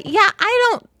 I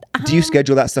don't. do you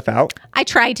schedule that stuff out? I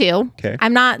try to. Okay.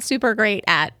 I'm not super great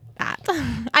at that.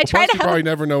 I try to you probably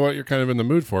never know what you're kind of in the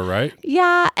mood for, right?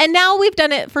 Yeah, and now we've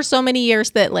done it for so many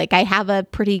years that like I have a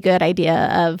pretty good idea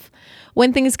of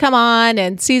when things come on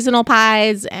and seasonal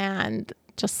pies and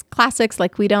just classics.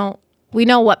 Like we know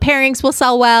what pairings will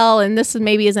sell well, and this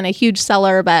maybe isn't a huge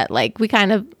seller, but like we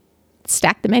kind of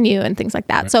stack the menu and things like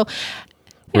that. Right. So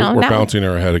we're bouncing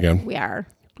her ahead again. We are.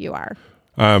 You are.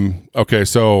 Okay,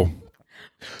 so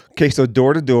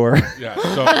door to door. Yeah,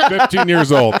 so 15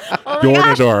 years old. Oh door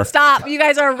to door. Stop. You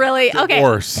guys are really okay.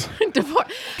 Divorce. Divorce.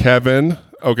 Kevin.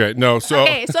 Okay, no. So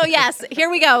yes, here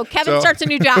we go. Kevin starts a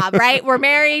new job, right? We're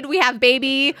married. We have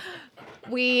baby.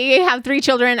 We have 3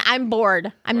 children. I'm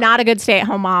bored. I'm not a good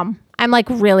stay-at-home mom. I'm like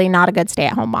really not a good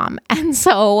stay-at-home mom. And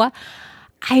so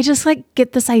I just like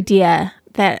get this idea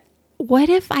that what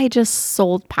if I just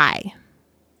sold pie?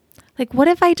 Like, what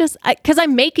if I just, because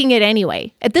I'm making it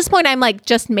anyway. At this point, I'm like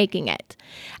just making it.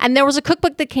 And there was a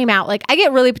cookbook that came out. Like, I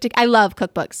get really I love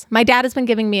cookbooks. My dad has been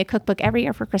giving me a cookbook every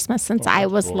year for Christmas since I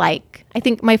was like, I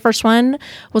think my first one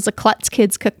was a Klutz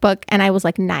Kids cookbook, and I was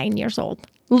like 9 years old.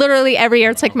 Literally every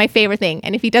year, it's like my favorite thing.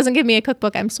 And if he doesn't give me a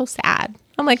cookbook, I'm so sad.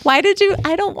 I'm like, why did you?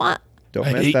 I don't want.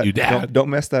 Don't mess that. Dad. Don't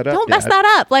mess that up. Don't mess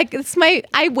that up. Like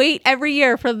I wait every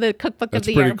year for the cookbook of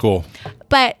the year. That's pretty cool.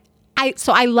 But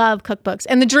I love cookbooks,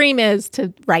 and the dream is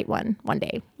to write one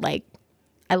day. Like,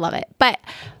 I love it. But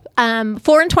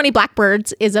 4 and 20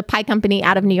 Blackbirds is a pie company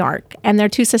out of New York, and they're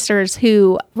 2 sisters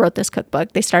who wrote this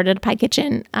cookbook. They started a pie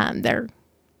kitchen. Their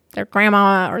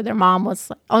grandma or their mom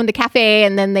owned a cafe,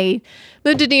 and then they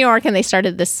moved to New York and they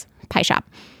started this pie shop.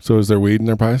 So is there weed in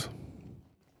their pies?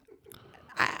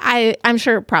 I'm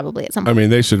sure probably at some point. I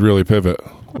mean, they should really pivot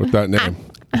with that name.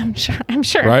 I'm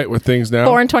sure. Right? With things now.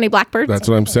 4 and 20 Blackbirds. That's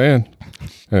what I'm saying.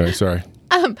 Anyway, sorry.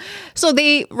 So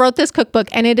they wrote this cookbook,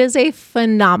 and it is a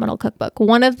phenomenal cookbook.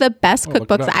 One of the best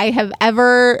cookbooks I have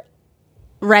ever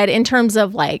read in terms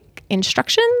of like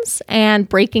instructions and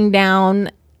breaking down.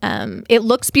 It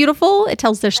looks beautiful. It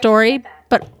tells their story,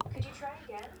 but Could you try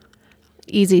again?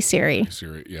 easy Siri.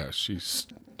 Siri, yeah, she's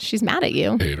mad at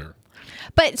you. hater.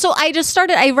 But so I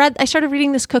started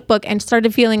reading this cookbook and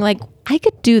started feeling like I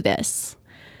could do this.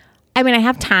 I mean, I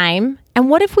have time. And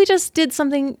what if we just did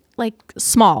something like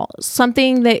small,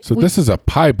 something that So this is a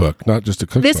pie book, not just a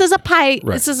cookbook. this is a pie.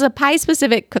 Right. This is a pie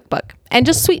specific cookbook and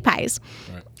just sweet pies.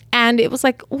 Right. And it was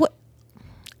like, what?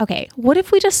 Okay, what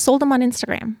if we just sold them on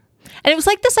Instagram? And it was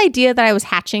like this idea that I was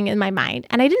hatching in my mind,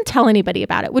 and I didn't tell anybody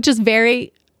about it, which is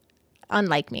very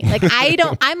unlike me. Like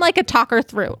I'm like a talker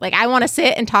through. Like I want to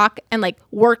sit and talk and like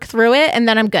work through it, and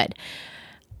then I'm good.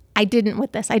 I didn't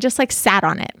with this. I just like sat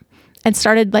on it and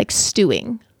started like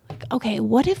stewing. Like, okay,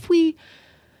 what if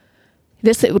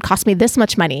it would cost me this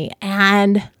much money,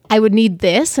 and I would need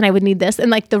this, and I would need this,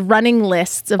 and like the running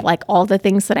lists of like all the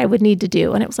things that I would need to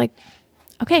do. And it was like,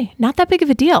 okay, not that big of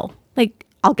a deal. Like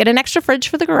I'll get an extra fridge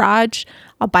for the garage.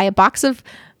 I'll buy a box of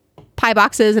pie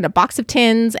boxes and a box of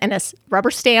tins and a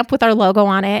rubber stamp with our logo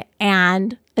on it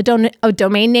and a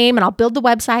domain name, and I'll build the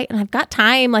website, and I've got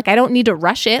time. Like I don't need to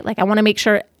rush it. Like I want to make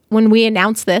sure when we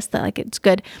announce this that like it's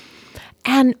good.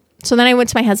 And so then I went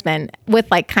to my husband with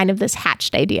like kind of this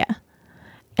hatched idea.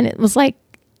 And it was like,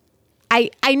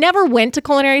 I never went to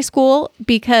culinary school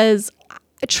because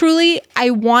truly I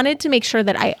wanted to make sure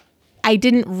that I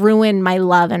didn't ruin my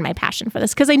love and my passion for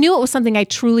this, because I knew it was something I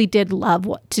truly did love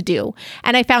to do.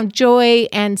 And I found joy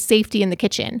and safety in the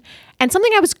kitchen and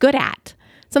something I was good at,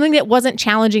 something that wasn't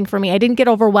challenging for me. I didn't get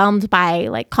overwhelmed by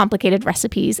like complicated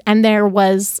recipes, and there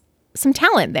was some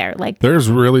talent there. Like There's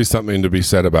really something to be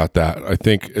said about that. I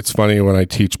think it's funny when I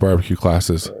teach barbecue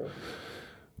classes,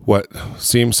 what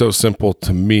seems so simple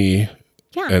to me,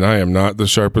 Yeah. and I am not the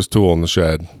sharpest tool in the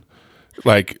shed,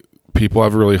 like people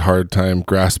have a really hard time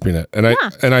grasping it. And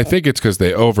I think it's because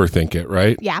they overthink it,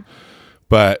 right? Yeah.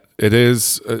 But it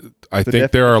is, I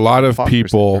think there are a lot of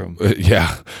people.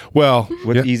 Yeah. Well,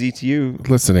 What's easy to you?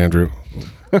 listen, Andrew,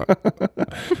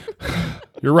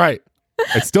 you're right.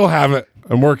 I still haven't.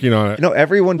 I'm working on it. No,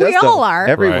 everyone does. We all are.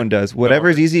 Everyone Right. does.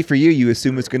 Whatever's easy for you, you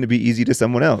assume it's going to be easy to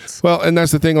someone else. Well, and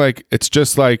that's the thing. Like, it's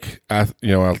just like,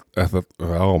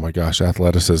 oh my gosh,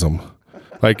 athleticism.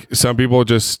 Like some people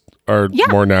just are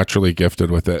more naturally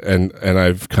gifted with it. And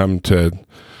I've come to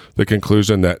the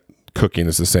conclusion that cooking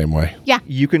is the same way. Yeah.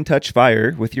 You can touch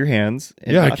fire with your hands.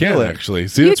 And Yeah, I not can feel it. actually.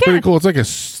 See, You that's pretty can. cool. It's like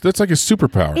that's like a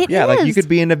superpower. It Yeah, like you is. could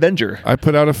be an Avenger. I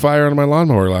put out a fire on my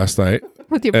lawnmower last night.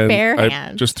 With your And bare I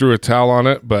hands. just threw a towel on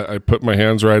it, but I put my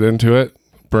hands right into it,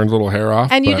 burned a little hair off.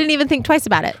 And you but didn't even think twice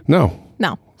about it. No.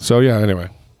 No. So yeah, anyway.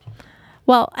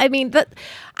 Well, I mean,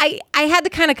 I had to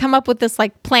kind of come up with this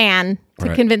like plan to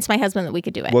Right. convince my husband that we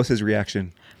could do it. What was his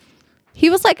reaction? He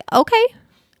was like, okay.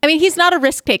 I mean, he's not a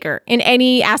risk taker in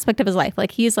any aspect of his life.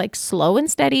 Like he's like slow and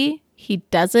steady. He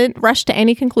doesn't rush to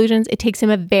any conclusions. It takes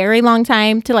him a very long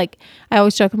time to like, I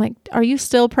always joke, I'm like, are you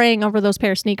still praying over those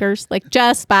pair of sneakers? Like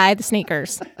just buy the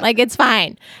sneakers. Like it's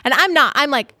fine. And I'm not.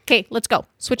 I'm like, okay, let's go.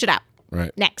 Switch it out.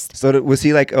 Right. Next. So was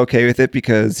he like okay with it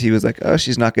because he was like, oh,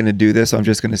 she's not going to do this, so I'm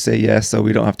just going to say yes, so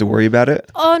we don't have to worry about it?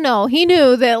 Oh no, he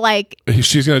knew that like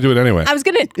She's going to do it anyway. I was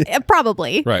going to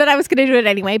probably, Right. but I was going to do it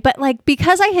anyway. But like,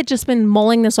 because I had just been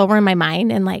mulling this over in my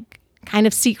mind and like kind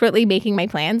of secretly making my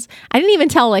plans, I didn't even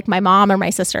tell like my mom or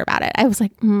my sister about it. I was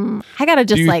like, I got to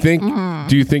just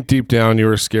do you think deep down you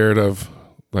were scared of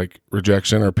like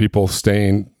rejection or people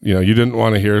staying, you didn't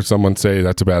want to hear someone say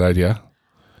that's a bad idea?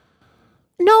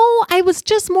 No, I was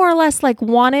just more or less like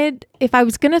if I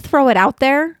was going to throw it out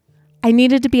there, I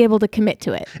needed to be able to commit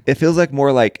to it. It feels like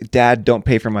more like, Dad, don't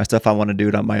pay for my stuff. I want to do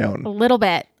it on my own. A little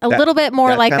bit more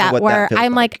that's like kinda that, what where that feels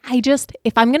I'm like,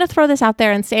 if I'm going to throw this out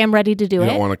there and say I'm ready to do You it.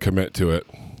 don't want to commit to it.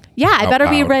 Yeah, I out better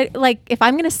be loud. ready. Like if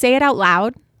I'm going to say it out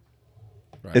loud,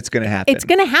 It's going to happen. it's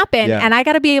going to happen. Yeah. And I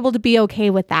got to be able to be okay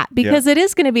with that because it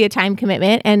is going to be a time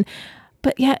commitment.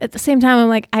 But yeah, at the same time, I'm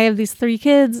like, I have these 3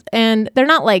 kids and they're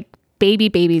not like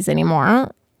babies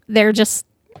anymore. They're just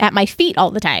at my feet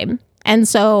all the time. And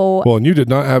so, Well, and you did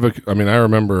not have I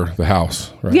remember the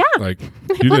house, right? Yeah. Like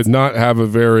you did not have a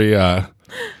very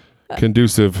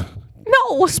conducive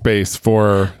no, space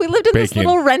for we lived in this baking.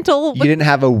 little rental. You didn't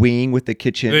have a wing with the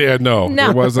kitchen. Yeah, no. No.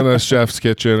 It wasn't a chef's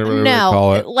kitchen or whatever they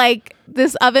call it. Like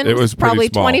this oven It was was pretty probably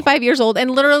small. 25 years old,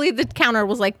 and literally the counter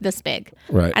was like this big.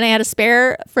 Right. And I had a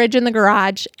spare fridge in the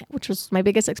garage, which was my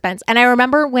biggest expense. And I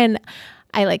remember when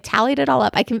I like tallied it all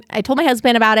up. I told my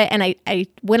husband about it, and I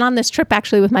went on this trip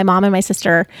actually with my mom and my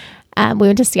sister. We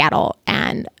went to Seattle,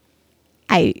 and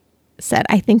I said,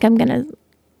 I think I'm going to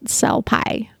sell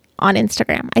pie on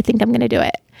Instagram. I think I'm going to do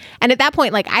it. And at that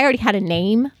point, like I already had a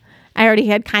name. I already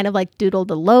had kind of like doodled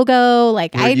the logo.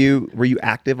 Like were you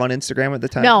active on Instagram at the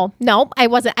time? No, I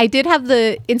wasn't. I did have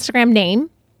the Instagram name.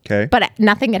 Okay. But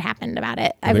nothing had happened about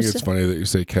it. I think it's funny that you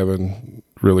say Kevin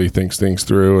really thinks things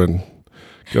through and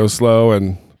goes slow,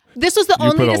 and this was the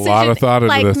only decision. You put a lot of thought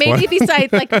into this maybe one.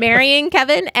 besides like marrying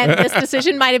Kevin, and this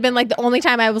decision might have been like the only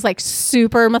time I was like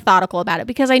super methodical about it,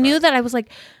 because I knew that I was like,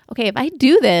 okay, if I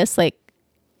do this, like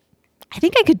I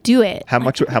think I could do it. How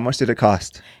much did it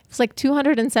cost? It was like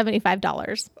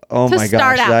 $275. Oh my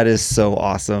gosh, that is so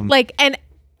awesome. Like and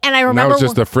I remember that was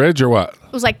just a fridge or what?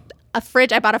 It was like a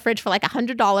fridge. I bought a fridge for like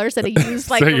 $100 that I used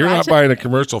like. So you're not buying a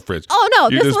commercial fridge. Oh no,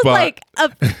 this was like a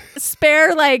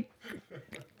spare, like,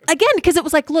 again, because it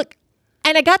was like, look,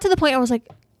 and I got to the point where I was like,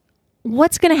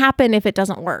 what's going to happen if it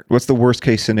doesn't work? What's the worst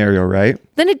case scenario, right?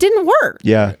 Then it didn't work.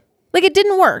 Yeah. Like it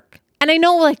didn't work. And I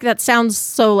know like that sounds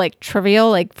so like trivial,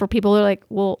 like for people who are like,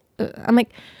 well, I'm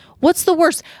like, what's the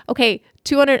worst? Okay,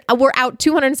 we're out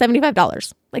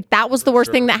 $275. Like that was the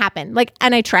worst thing that happened. Like,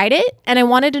 and I tried it and I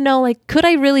wanted to know, like, could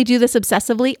I really do this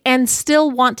obsessively and still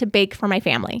want to bake for my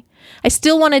family? I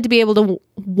still wanted to be able to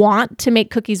want to make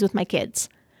cookies with my kids.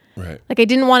 Right. Like I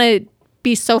didn't want to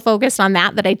be so focused on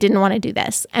that I didn't want to do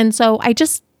this. And so I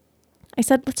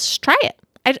said, let's try it.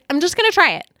 I'm just going to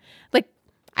try it. Like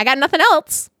I got nothing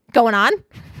else going on.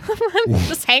 I'm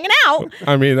just hanging out.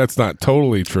 I mean, that's not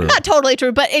totally true. Not totally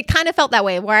true, but it kind of felt that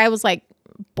way where I was like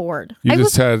bored. You I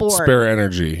just had bored. spare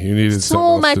energy. You needed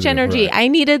so much energy. Right. I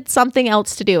needed something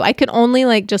else to do. I could only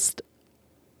like just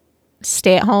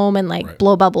stay at home and like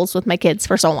blow bubbles with my kids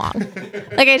for so long.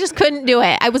 Like I just couldn't do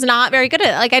it. I was not very good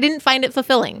at it. Like I didn't find it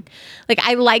fulfilling. Like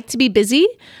I like to be busy.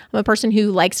 I'm a person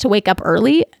who likes to wake up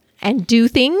early and do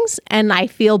things, and I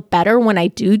feel better when I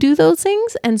do those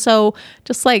things. And so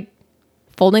just like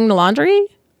folding the laundry,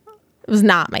 it was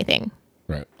not my thing.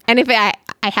 Right. And if I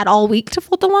had all week to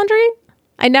fold the laundry,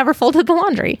 I never folded the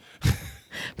laundry.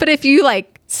 But if you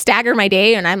like stagger my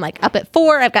day and I'm like up at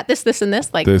 4, I've got this, and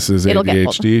this, like this is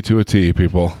ADHD to a T,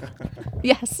 people.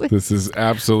 Yes. This is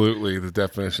absolutely the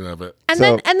definition of it. And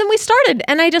then we started,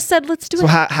 and I just said, let's do it. So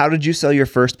how did you sell your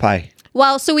first pie?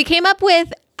 Well, so we came up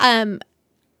with,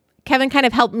 Kevin kind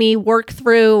of helped me work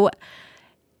through,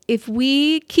 if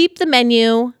we keep the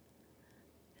menu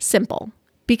simple,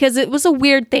 because it was a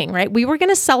weird thing, right? We were going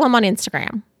to sell them on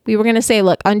Instagram. We were going to say,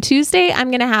 look, on Tuesday, I'm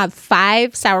going to have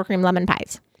 5 sour cream lemon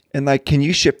pies. And like, can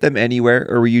you ship them anywhere,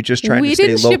 or were you just trying to stay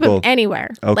local? We didn't ship them anywhere.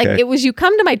 Okay. Like it was, you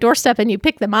come to my doorstep and you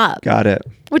pick them up. Got it.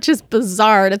 Which is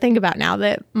bizarre to think about now,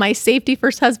 that my safety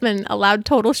first husband allowed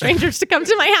total strangers to come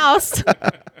to my house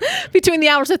between the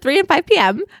hours of 3 and 5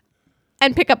 p.m.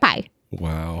 and pick up pie.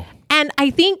 Wow. And I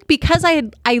think because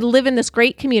I live in this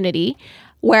great community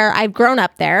where I've grown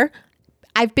up there,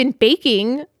 I've been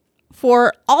baking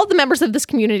for all the members of this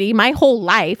community my whole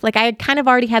life. Like I had kind of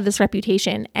already had this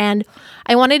reputation, and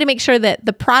I wanted to make sure that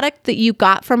the product that you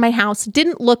got from my house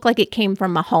didn't look like it came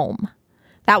from a home.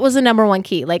 That was the number one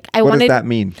key. Like What does that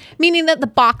mean? Meaning that the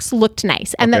box looked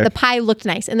nice, and that the pie looked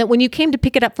nice, and that when you came to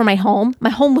pick it up from my home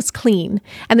was clean,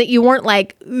 and that you weren't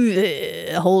like,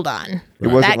 hold on. It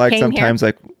wasn't like sometimes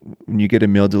like when you get a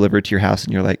meal delivered to your house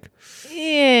and you're like,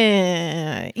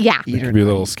 yeah. It can be a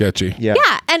little sketchy. Yeah.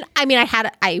 Yeah. And I mean,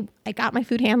 I got my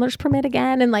food handler's permit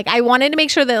again. And like, I wanted to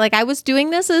make sure that like I was doing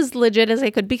this as legit as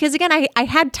I could, because again, I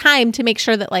had time to make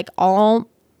sure that like all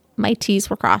my T's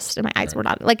were crossed and my I's were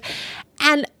dotted. Like,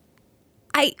 and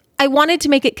I wanted to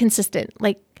make it consistent.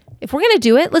 Like, if we're going to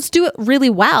do it, let's do it really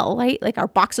well, right? Like our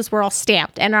boxes were all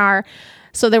stamped, and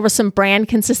so there was some brand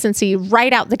consistency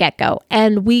right out the get-go.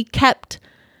 And we kept,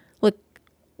 look,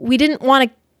 we didn't want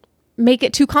to make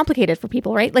it too complicated for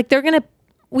people, right? Like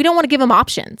we don't want to give them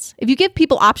options. If you give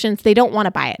people options, they don't want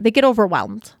to buy it. They get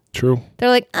overwhelmed. True. They're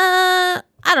like, I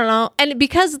don't know. And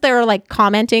because they're like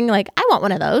commenting, like, I want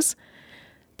one of those,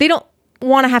 they don't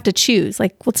want to have to choose.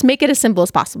 Like, let's make it as simple as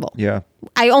possible. Yeah.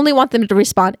 I only want them to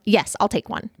respond, yes, I'll take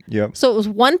one. Yep. So it was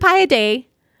 1 pie a day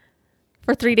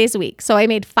for 3 days a week. So I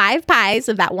made 5 pies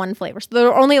of that one flavor. So there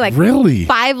were only like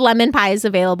 5 lemon pies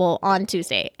available on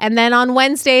Tuesday. And then on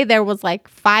Wednesday, there was like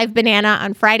 5 banana.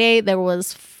 On Friday, there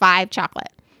was 5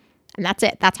 chocolate. And that's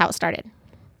it. That's how it started.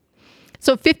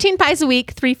 So 15 pies a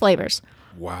week, 3 flavors.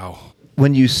 Wow.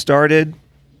 When you started,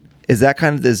 is that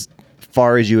kind of as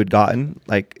far as you had gotten,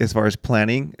 like as far as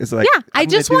planning? Is like, yeah, I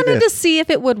just wanted to see if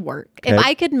it would work, if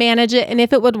I could manage it, and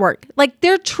if it would work. Like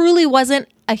there truly wasn't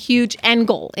a huge end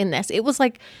goal in this. It was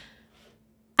like,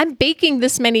 I'm baking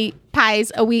this many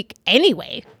pies a week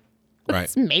anyway.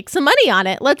 Let's make some money on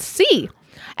it. Let's see.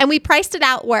 And we priced it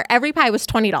out where every pie was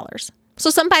 $20. So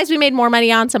some pies we made more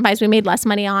money on, some pies we made less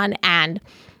money on, and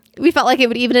we felt like it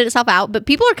would even itself out. But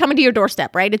people are coming to your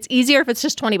doorstep, right? It's easier if it's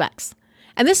just $20.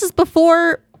 And this is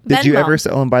before Venmo. Did you ever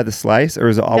sell them by the slice, or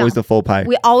is it always the full pie?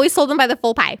 We always sold them by the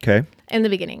full pie. Okay. In the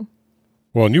beginning.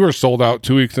 Well, and you were sold out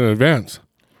 2 weeks in advance.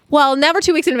 Well, never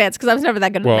 2 weeks in advance because I was never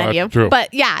that good at the menu. That's true.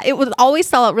 But yeah, it would always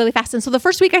sell out really fast. And so the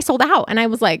first week I sold out and I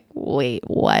was like, wait,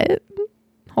 what?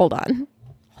 Hold on.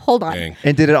 Dang.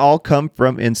 And did it all come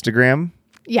from Instagram?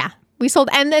 Yeah. We sold,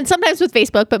 and then sometimes with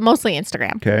Facebook, but mostly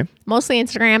Instagram. Okay. Mostly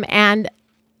Instagram. And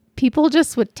people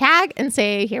just would tag and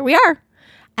say, here we are.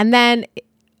 And then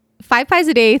 5 pies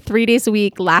a day, 3 days a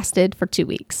week lasted for 2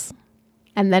 weeks.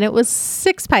 And then it was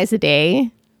 6 pies a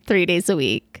day, 3 days a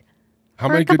week. How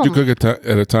many could you cook at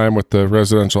a time with the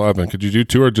residential oven? Could you do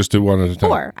 2 or just do 1 at a time?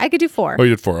 4. I could do 4. Oh,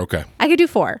 you did 4. Okay. I could do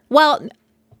 4. Well,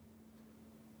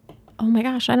 oh my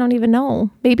gosh, I don't even know.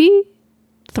 Maybe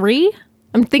 3?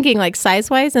 I'm thinking like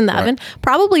size-wise in the oven.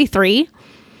 Probably 3.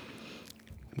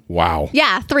 Wow.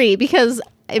 Yeah, 3, because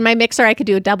in my mixer, I could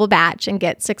do a double batch and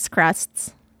get 6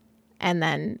 crusts, and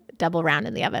then double round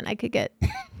in the oven. I could get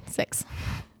 6.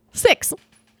 6.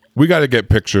 We got to get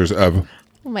pictures of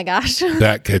Oh my gosh.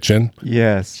 that kitchen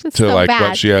Yes. It's to so like bad.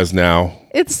 what she has now.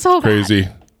 It's so Crazy.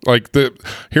 Like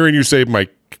hearing you say my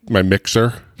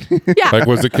mixer. bad. Yeah. Like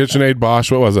was the KitchenAid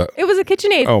Bosch? What was it? It was a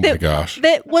KitchenAid. Oh my gosh.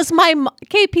 That was my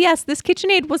KPS. This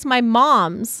KitchenAid was my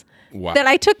mom's. Wow. That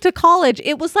I took to college.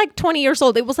 It was like 20 years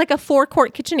old. It was like a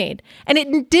 4-quart KitchenAid. And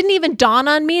it didn't even dawn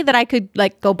on me that I could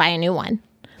like go buy a new one.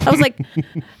 I was like,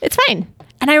 it's fine.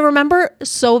 And I remember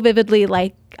so vividly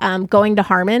like going to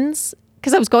Harmon's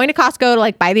because I was going to Costco to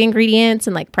like buy the ingredients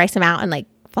and like price them out and like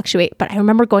fluctuate. But I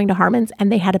remember going to Harmon's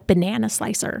and they had a banana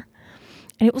slicer.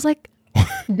 And it was like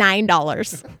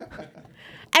 $9.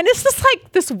 And it's just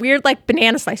like this weird like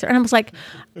banana slicer. And I was like,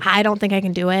 I don't think I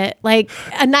can do it. Like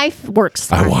a knife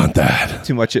works. I want that.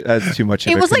 Too much. That's too much.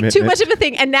 It was like too much of a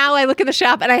thing. And now I look in the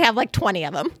shop and I have like 20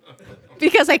 of them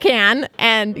because I can.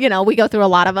 And, you know, we go through a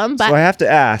lot of them. But So I have to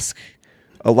ask.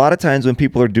 A lot of times when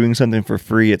people are doing something for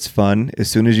free, it's fun. As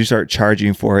soon as you start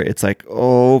charging for it, it's like,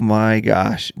 oh my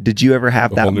gosh. Did you ever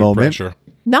have A whole that new moment? pressure.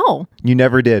 no, You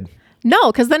never did.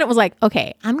 no. Because then it was like,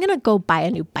 okay, I'm going to go buy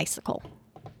a new bicycle.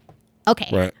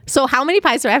 Okay. Right. So how many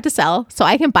pies do I have to sell so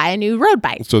I can buy a new road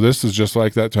bike? So this is just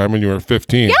like that time when you were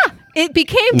 15. Yeah, it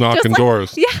became Knocking just like,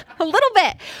 doors. Yeah, a little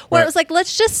bit. Where Right. it was like,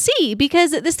 let's just see,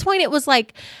 because at this point it was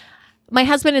like my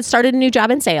husband had started a new job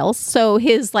in sales, so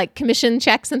his like commission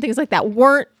checks and things like that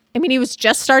weren't. I mean, he was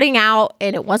just starting out,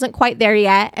 and it wasn't quite there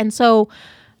yet, and so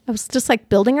I was just like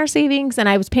building our savings, and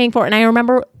I was paying for it. And I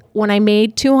remember when I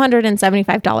made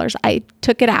 $275, I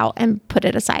took it out and put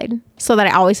it aside so that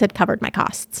I always had covered my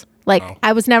costs. Like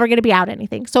I was never going to be out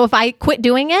anything. So if I quit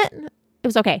doing it, it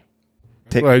was okay.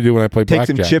 That's what I do when I play Take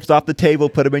blackjack. some chips off the table,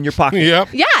 put them in your pocket. Yep.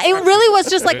 Yeah, it really was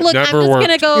just like, look, I'm never just worked.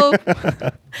 going to go.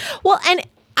 Well, and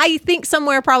I think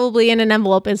somewhere probably in an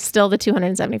envelope is still the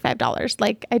 $275.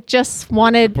 Like I just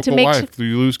wanted to Typical make life.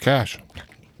 You lose cash.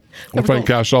 I find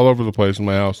cash all over the place in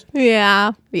my house.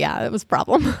 Yeah, that was a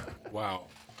problem. Wow.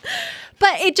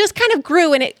 But it just kind of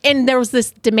grew, and there was this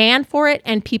demand for it,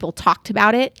 and people talked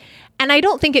about it. And I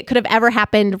don't think it could have ever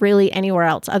happened really anywhere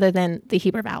else other than the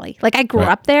Heber Valley. Like I grew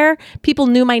up there. People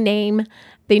knew my name.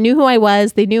 They knew who I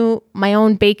was. They knew my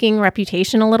own baking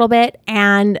reputation a little bit.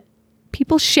 And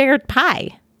people shared pie.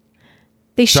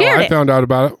 They So shared I it. found out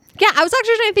about it. Yeah, I was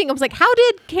actually trying to think. I was like, how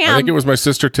did Cam? I think it was my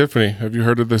sister Tiffany. Have you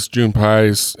heard of this June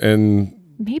Pies? And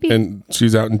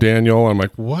she's out in Daniel. I'm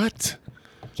like, what?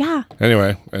 Yeah.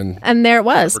 Anyway, and And there it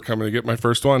was. we're coming to get my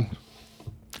first one.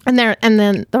 And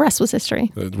then the rest was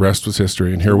history. The rest was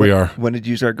history, and here we are. When did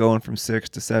you start going from 6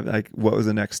 to 7? Like, what was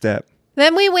the next step?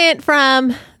 Then we went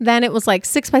from, then it was like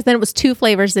 6 pies. Then it was 2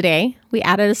 flavors a day. We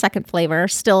added a second flavor,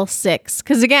 still 6.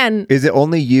 Because again, Is it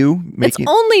only you making?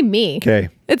 it's only me. Okay.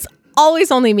 It's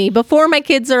always only me before my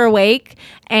kids are awake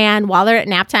and while they're at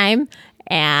nap time.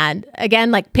 And again,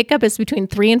 like pickup is between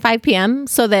 3 and 5 p.m.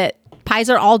 so that pies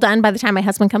are all done by the time my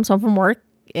husband comes home from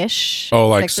work-ish. Oh,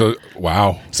 like, Like so,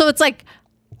 wow. So it's like,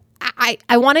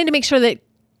 I wanted to make sure that,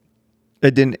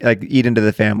 It didn't like eat into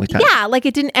the family time. yeah, like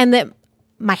it didn't, and that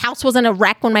my house wasn't a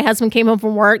wreck when my husband came home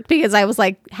from work, because I was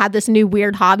like, had this new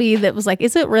weird hobby that was like,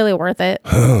 is it really worth it?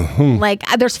 Like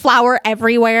there's flour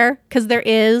everywhere, because there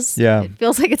is. Yeah. It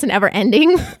feels like it's never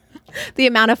ending. The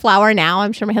amount of flour now,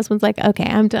 I'm sure my husband's like, okay,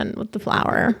 I'm done with the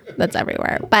flour that's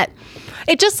everywhere. But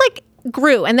it just like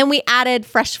grew. And then we added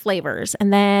fresh flavors.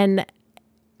 And then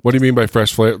What do you mean by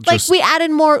fresh flavor? like we added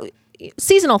more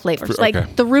seasonal flavors. Okay.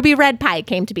 Like the ruby red pie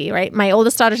came to be, right? My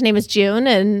oldest daughter's name is June,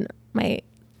 and my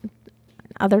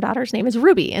other daughter's name is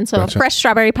Ruby. And so Gotcha. a fresh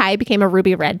strawberry pie became a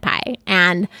ruby red pie.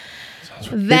 And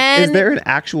Then Is there an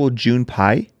actual June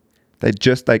pie that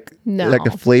just like No.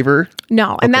 a flavor?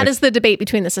 No, and that Okay. is the debate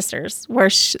between the sisters, where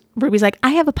Ruby's like, "I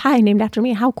have a pie named after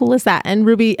me. How cool is that?" And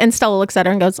Ruby and Stella looks at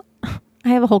her and goes, "I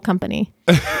have a whole company."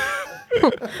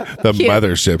 The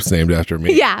mothership's named after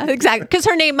me. Yeah, exactly. Because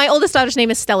my oldest daughter's name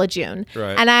is Stella June,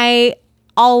 Right. and I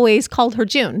always called her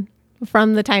June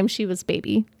from the time she was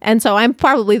baby, and so I'm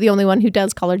probably the only one who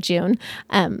does call her June.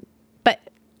 But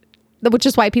which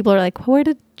is why people are like, "Where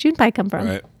did June pie come from?"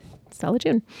 Right. Stella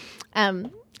June.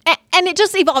 And it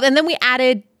just evolved. And then we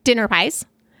added dinner pies,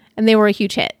 and they were a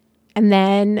huge hit. And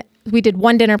then we did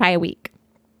one dinner pie a week.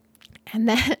 And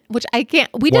then, which I can't,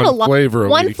 we did One a lot. flavor a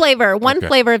One week. flavor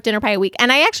Okay. of dinner pie a week. And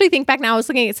I actually think back now, I was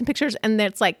looking at some pictures, and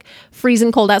it's like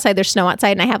freezing cold outside. There's snow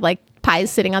outside, and I have like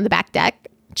pies sitting on the back deck,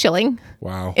 chilling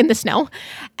Wow. in the snow.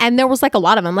 And there was like a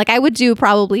lot of them. Like I would do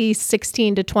probably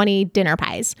 16 to 20 dinner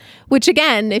pies, which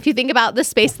again, if you think about the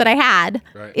space that I had,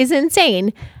 Right. is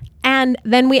insane. And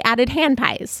then we added hand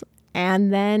pies.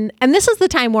 And this is the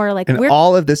time where like And we're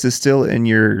all of this is still in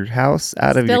your house,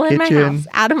 out of still your in my kitchen. house,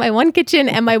 out of my one kitchen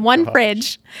and my one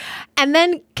fridge. And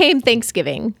then came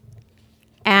Thanksgiving.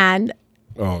 And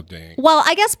Oh, dang. well,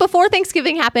 I guess before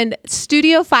Thanksgiving happened,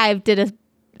 Studio 5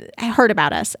 heard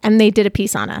about us, and they did a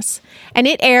piece on us. And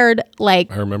it aired like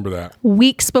I remember that.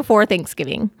 weeks before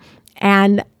Thanksgiving.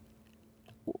 And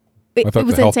I thought it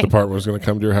was the health insane. department was going to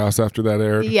come to your house after that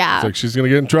aired. Yeah. It's like, she's going to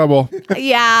get in trouble.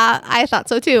 Yeah, I thought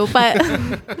so too, but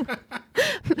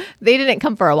they didn't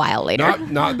come for a while later.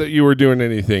 Not that you were doing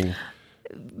anything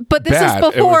But this bad. is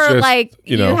It before was just, like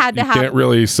you know, had to you have can't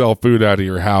really sell food out of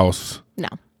your house. no.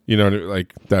 You know,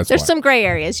 like that's There's why. some gray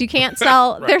areas. You can't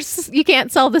sell you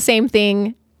can't sell the same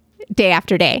thing day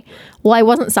after day. Well, I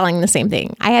wasn't selling the same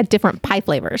thing. I had different pie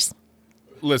flavors.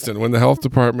 Listen, when the health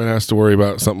department has to worry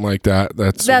about something like that,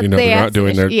 that's That you know they they're have not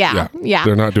doing their yeah.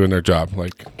 they're not doing their job.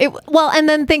 Like And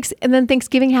then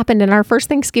Thanksgiving happened, and our first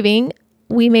Thanksgiving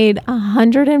we made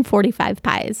 145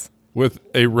 pies. with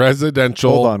a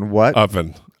residential Hold on, what?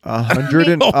 oven.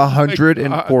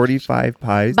 145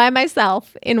 pies By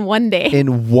myself in one day.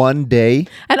 in one day.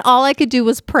 And all I could do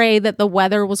was pray that the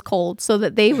weather was cold so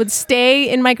that they would stay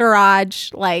in my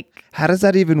garage. Like, How does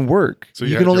that even work? So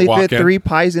you you can had only your fit walk-in? 3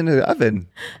 pies in an oven.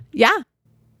 yeah,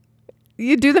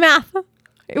 you do the math.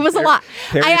 It was a lot.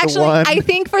 Carry the one. I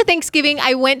think for Thanksgiving,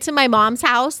 I went to my mom's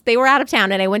house. They were out of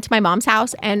town, and I went to my mom's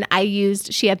house, and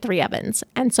she had 3 ovens.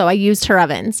 And so I used her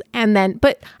ovens.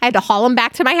 But I had to haul them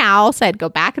back to my house. I'd go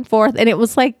back and forth. And it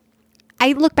was like,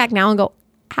 I look back now and go,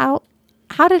 how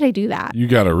did I do that? You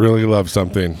got to really love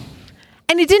something.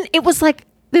 And it was like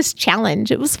this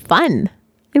challenge. It was fun.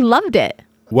 I loved it.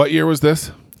 What year was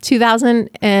this?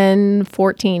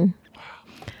 2014.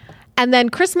 And then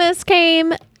Christmas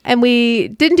came, and we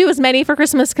didn't do as many for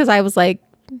Christmas because I was like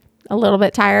a little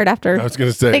bit tired after I was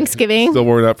going to say Thanksgiving. Still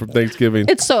worn out from Thanksgiving.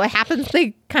 It happens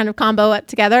they kind of combo it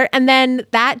together. And then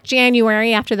that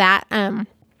January after that,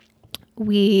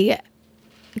 we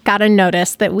got a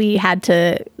notice that we had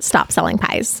to stop selling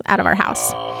pies out of our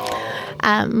house.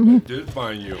 Did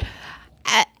find you.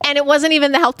 And it wasn't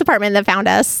even the health department that found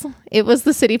us. It was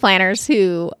the city planners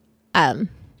who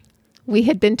we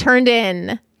had been turned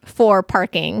in for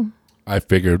parking. I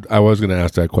figured I was going to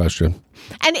ask that question.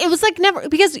 And it was like never,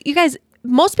 because you guys,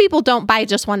 most people don't buy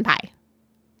just one pie.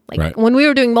 Like Right. when we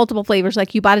were doing multiple flavors,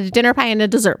 like you bought a dinner pie and a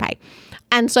dessert pie.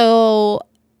 And so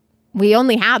we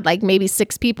only had like maybe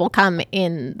 6 people come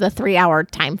in the 3-hour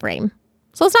time frame.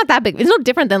 So it's not that big. It's no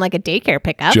different than like a daycare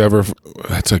pickup. Did you ever?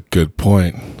 That's a good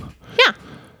point. Yeah.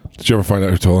 Did you ever find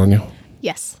out who told on you?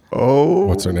 Yes. Oh.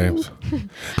 What's their names?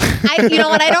 You know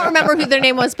what? I don't remember who their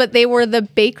name was, but they were the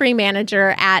bakery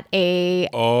manager at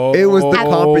Oh, It was the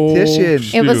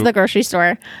competition. it was the grocery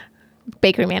store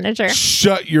bakery manager.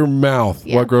 Shut your mouth.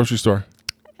 Yeah. What grocery store?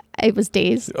 It was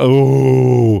Days.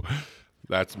 Oh,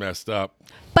 that's messed up.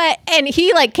 And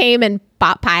he like came and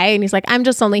bought pie, and he's like, I'm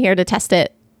just only here to test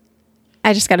it.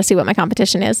 I just got to see what my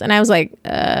competition is. And I was like,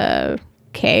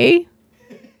 okay.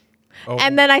 Oh.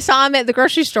 And then I saw him at the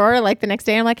grocery store like the next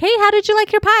day. I'm like, hey, how did you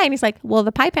like your pie? And he's like, well,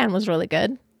 the pie pan was really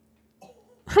good.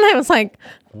 And I was like,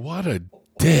 What a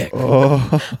dick.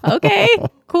 okay,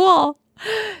 cool.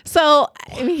 So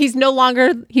I mean,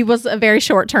 he was a very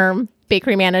short-term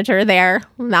bakery manager there.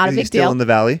 Not Is a he big still deal. in the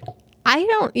valley?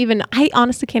 I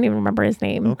honestly can't even remember his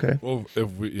name. Okay. Well,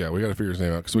 we got to figure his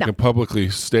name out because we No. can publicly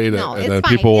state it, No, and it's then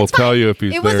fine. people will It's tell fine. you if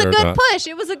he's It was there a or good not. push.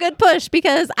 It was a good push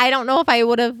because I don't know if I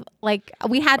would have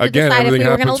we had to Again, decide if everything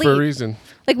we were going happens to for a leave. reason.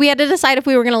 Like we had to decide if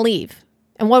we were going to leave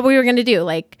and what we were going to do.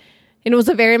 Like, and it was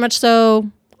a very much so.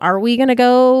 Are we going to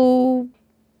go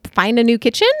find a new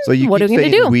kitchen? So you what are keep we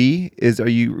going to saying do? are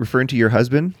you referring to your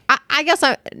husband? I I guess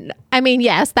I mean,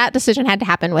 yes, that decision had to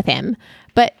happen with him,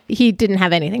 but he didn't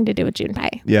have anything to do with June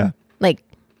pie. Yeah. Like,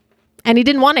 and he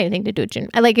didn't want anything to do with June.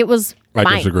 Like, it was I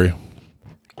fine. disagree.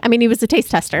 I mean, he was a taste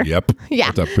tester. Yep.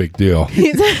 Yeah. That's a big deal.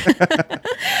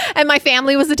 And my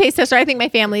family was the taste tester. I think my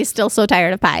family is still so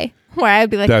tired of pie. Where I'd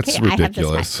be like, That's okay, I have this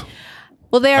ridiculous. pie.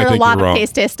 Well, there I are a think lot you're of wrong.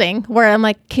 taste testing where I'm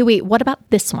like, okay, wait, what about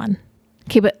this one?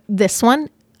 Okay, but this one,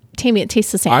 Tammy, it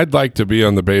tastes the same. I'd like to be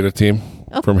on the beta team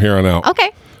from here on out.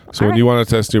 Okay. So when you want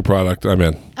to test new product, I'm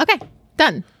in. Okay,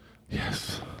 done.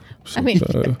 Yes. I mean,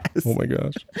 Oh my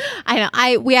gosh. I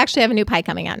know. We actually have a new pie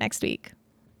coming out next week.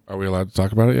 Are we allowed to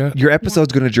talk about it yet? Your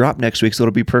episode's going to drop next week, so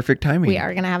it'll be perfect timing. We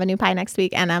are going to have a new pie next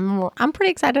week, and I'm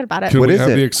pretty excited about it. Can What we is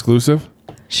have it? the exclusive?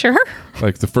 Sure.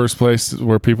 Like the first place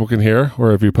where people can hear,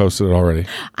 or have you posted it already?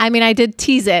 I mean, I did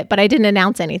tease it, but I didn't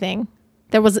announce anything.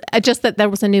 There was just that there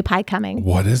was a new pie coming.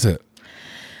 What is it?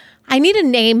 I need a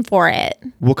name for it.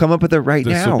 We'll come up with it right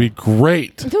This now. would be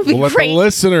great. would be We'll let great. the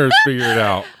listeners figure it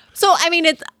out. So, I mean,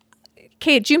 it's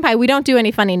okay. June pie. We don't do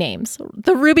any funny names.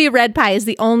 The ruby red pie is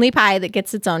the only pie that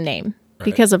gets its own name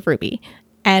because of ruby.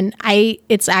 And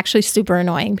it's actually super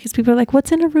annoying because people are like,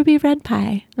 "What's in a ruby red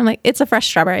pie?" I'm like, "It's a fresh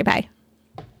strawberry pie."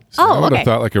 So I Oh, would okay. have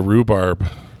thought like a rhubarb,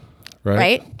 right?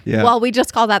 Right? Yeah. Well, we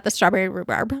just call that the strawberry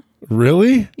rhubarb.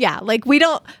 Really? Yeah. Like we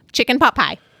don't chicken pot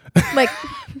pie. Like,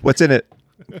 What's in it?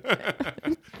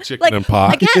 Chicken and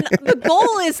pot. again, the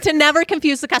goal is to never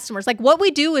confuse the customers. Like what we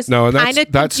do is No, and kind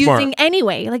of that's confusing smart.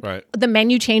 anyway. Like Right. the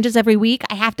menu changes every week.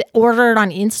 I have to order it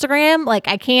on Instagram. Like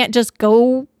I can't just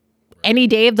go any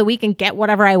day of the week and get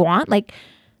whatever I want. Like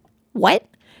what?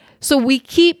 So we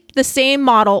keep the same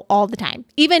model all the time.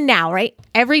 Even now, right?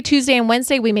 Every Tuesday and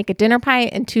Wednesday, we make a dinner pie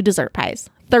and 2 dessert pies.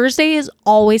 Thursday is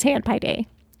always hand pie day.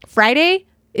 Friday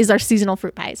is our seasonal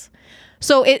fruit pies.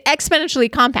 So it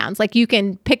exponentially compounds. Like you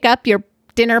can pick up your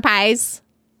dinner pies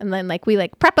and then like we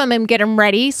like prep them and get them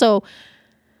ready. So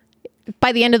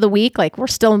by the end of the week, like we're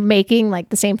still making like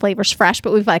the same flavors fresh,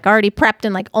 but we've like already prepped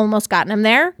and like almost gotten them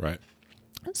there. Right.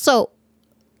 So,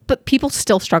 but people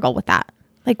still struggle with that.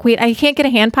 Like, wait, I can't get a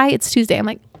hand pie. It's Tuesday. I'm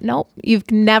like, nope, you've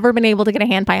never been able to get a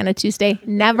hand pie on a Tuesday.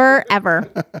 Never, ever.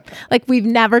 Like, we've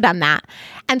never done that.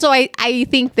 And so I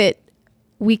think that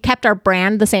we kept our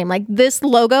brand the same. Like this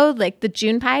logo, like the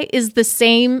June pie is the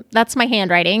same. That's my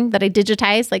handwriting that I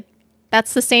digitized. Like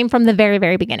that's the same from the very,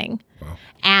 very beginning. Wow.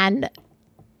 And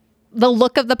the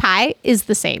look of the pie is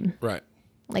the same. Right.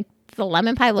 Like the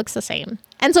lemon pie looks the same.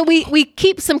 And so we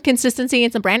keep some consistency in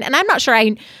some brand. And I'm not sure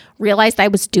I realized I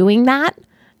was doing that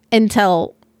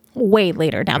until way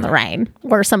later down the line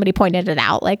where somebody pointed it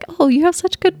out. Like, oh, you have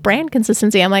such good brand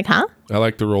consistency. I'm like, huh? I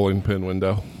like the rolling pin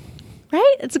window.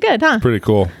 Right? It's good, huh? Pretty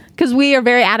cool. Because we are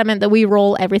very adamant that we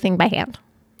roll everything by hand.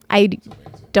 I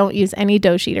don't use any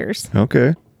dough sheeters.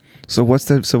 Okay. So what's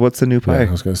the new pie? Yeah,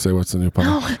 I was going to say, what's the new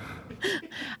pie?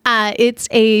 It's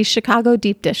a Chicago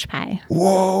deep dish pie.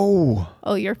 Whoa.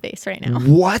 Oh, your face right now.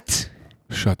 What?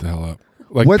 Shut the hell up.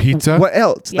 Like What pizza? What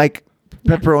else? Yeah. Like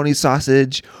pepperoni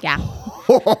sausage. Yeah.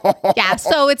 Yeah.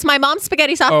 So it's my mom's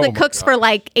spaghetti sauce Oh that my cooks God. for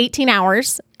like 18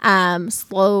 hours.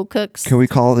 Slow cooks. Can we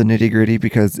call it the nitty gritty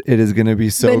because it is going to be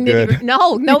so The good? nitty-gritty-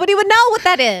 No, nobody would know what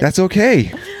that is. That's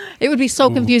okay. It would be so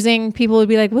confusing. People would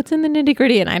be like, what's in the nitty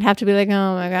gritty? And I'd have to be like,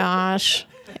 oh my gosh,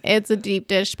 it's a deep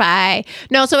dish pie.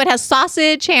 No, so it has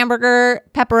sausage, hamburger,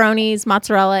 pepperonis,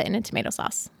 mozzarella, and a tomato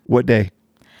sauce. What day?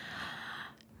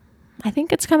 I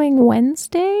think it's coming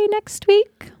Wednesday next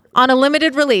week on a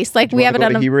limited release. Like we have it Go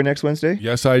on to a, Heber next Wednesday.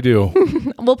 Yes, I do.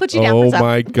 we'll put you down Oh for some.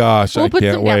 my gosh. We'll I put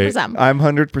can't some down for wait. some. I'm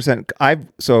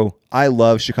 100%. I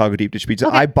love Chicago deep dish pizza.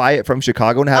 Okay. I buy it from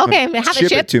Chicago and have Okay, them have it ship it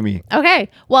shipped? to me. Okay.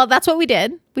 Well, that's what we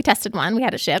did. We tested one. We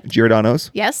had it shipped.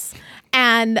 Giordano's. Yes.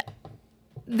 And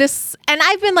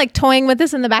I've been like toying with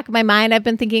this in the back of my mind. I've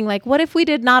been thinking like, what if we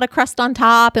did not a crust on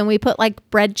top and we put like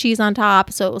bread cheese on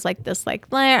top? So it was like this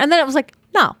like layer. And then it was like,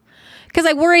 no, because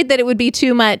I worried that it would be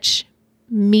too much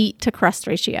meat to crust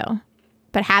ratio.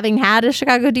 But having had a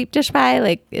Chicago deep dish pie,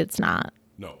 like it's not.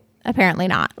 No. Apparently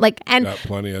not. Like, and Got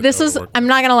plenty of this dough is, to work I'm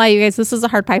not going to lie, you guys, this is a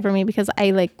hard pie for me because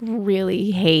I like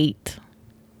really hate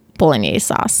bolognese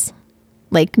sauce.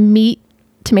 Like meat,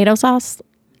 tomato sauce,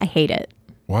 I hate it.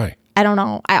 Why? I don't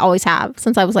know. I always have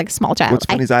since I was like a small child. What's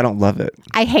funny is I don't love it.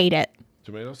 I hate it.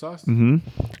 Tomato sauce?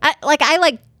 I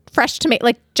like fresh tomato,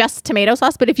 like just tomato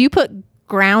sauce. But if you put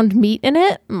ground meat in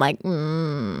it, I'm like,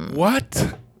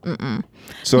 What?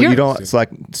 So You're- you don't. It's like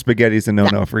spaghetti's a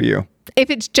no for you. if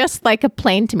it's just like a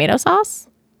plain tomato sauce,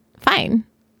 fine.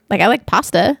 Like I like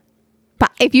pasta.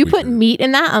 But if you put meat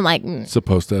in that, I'm like,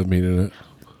 Supposed to have meat in it.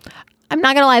 I'm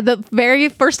not gonna lie. The very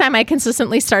first time I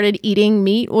consistently started eating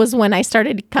meat was when I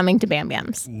started coming to Bam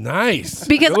Bam's Nice.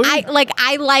 because Really?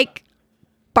 I like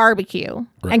barbecue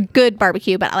and good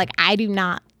barbecue, but like I do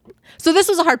not. So this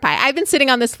was a hard pie. I've been sitting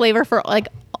on this flavor for like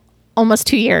almost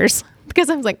 2 years because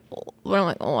I was like,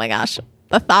 oh my gosh,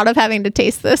 the thought of having to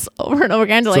taste this over and over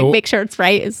again to like make sure it's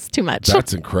right is too much.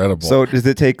 That's incredible. So does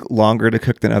it take longer to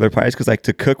cook than other pies? Because like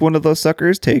to cook one of those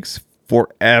suckers takes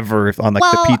forever on like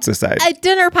the pizza side. A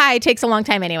dinner pie takes a long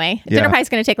time anyway. Dinner pie is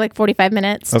going to take like 45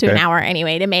 minutes to an hour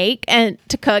anyway to make and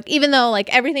to cook. Even though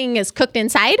like everything is cooked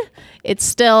inside, it's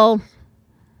still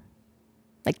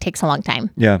like takes a long time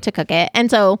to cook it. And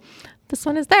so this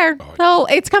one is there. So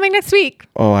it's coming next week.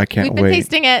 Oh, I can't wait. We've been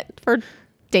tasting it for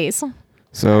days.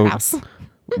 So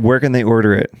where can they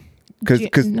order it?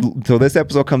 So this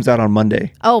episode comes out on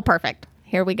Monday. Oh, perfect.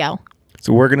 Here we go.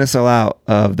 So we're going to sell out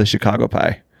of the Chicago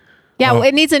pie. Yeah,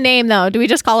 it needs a name though. Do we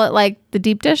just call it like the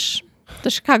deep dish? The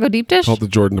Chicago deep dish? Called the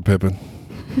Jordan to Pippin.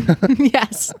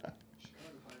 Yes.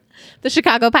 The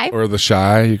Chicago pie? Or the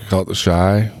Shy. You could call it the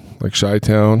Shy. Like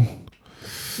Chi-Town.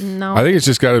 No. I think it's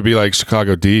just got to be like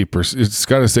Chicago Deep, or it's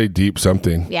got to say deep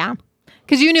something. Yeah.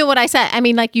 Because you knew what I said. I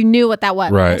mean, like you knew what that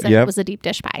was. Right. It was a deep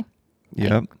dish pie.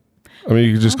 Yep. I mean,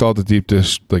 you could just call it the deep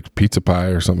dish, like pizza pie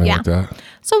or something like that.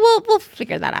 So we'll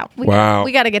figure that out. We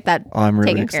got to get that. I'm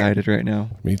really taken excited right now.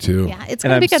 Me too. Yeah, it's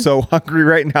gonna be good. I'm so hungry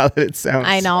right now that it sounds.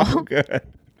 I know. So good.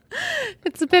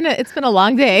 It's been a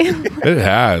long day. It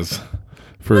has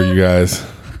for you guys.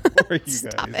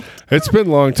 Stop it. It's been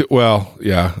long too. Well,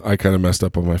 yeah, I kind of messed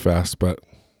up on my fast, but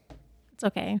it's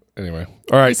okay. Anyway,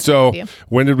 all right. So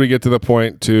when did we get to the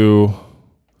point to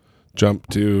jump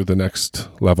to the next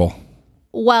level?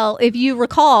 Well, if you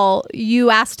recall, you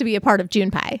asked to be a part of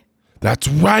June Pie. That's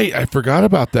right. I forgot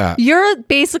about that. You're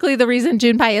basically the reason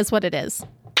June Pie is what it is.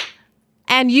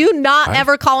 And you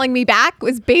ever calling me back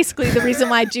was basically the reason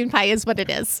why June Pie is what it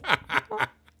is.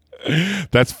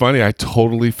 That's funny. I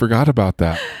totally forgot about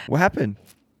that. What happened?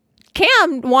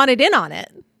 Cam wanted in on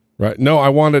it. Right. No, I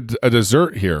wanted a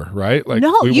dessert here, right? Like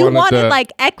no, you wanted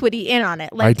like equity in on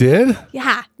it. Like, I did?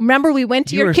 Yeah. Remember we went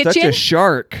to your kitchen? You were such a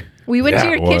shark. We went to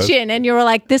your kitchen and you were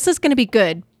like, this is going to be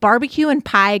good. Barbecue and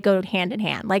pie go hand in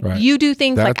hand. Like you do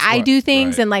things like I do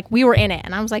things and like we were in it.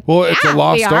 And I was like, well, it's a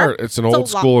lost art. It's an old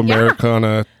school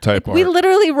Americana type art. We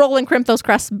literally roll and crimp those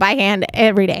crusts by hand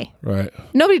every day. Right.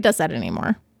 Nobody does that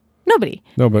anymore. Nobody.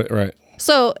 Right.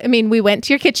 So, I mean, we went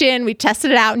to your kitchen, we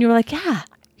tested it out and you were like, yeah,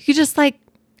 you could just like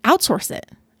outsource it.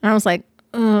 And I was like,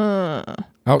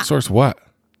 outsource what?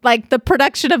 Like the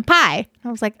production of pie.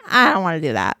 I was like, I don't want to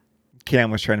do that.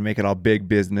 Cam was trying to make it all big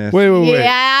business. Wait.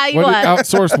 Yeah, you was.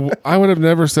 Outsource? I would have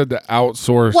never said to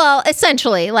outsource. Well,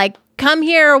 essentially, like, come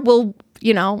here, we'll,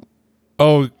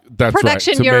 Oh, that's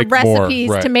production right. your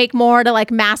recipes to make more, to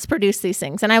like mass produce these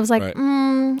things. And I was like,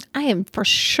 I am for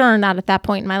sure not at that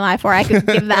point in my life where I could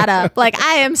give that up. Like,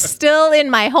 I am still in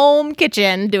my home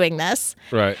kitchen doing this.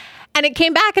 Right. And it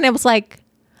came back and it was like,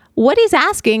 what he's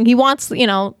asking, he wants,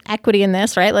 equity in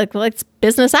this, right? Like, let's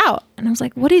business out. And I was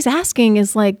like, what he's asking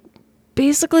is like,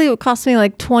 basically it would cost me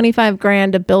like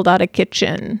 $25,000 to build out a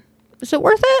kitchen. Is it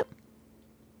worth it?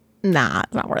 Nah,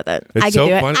 it's not worth it. It's I could so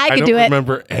do it. funny. I could don't do it.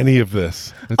 remember any of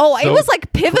this. It was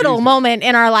like pivotal moment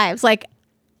in our lives. Like,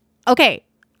 okay,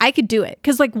 I could do it.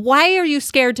 Because like, why are you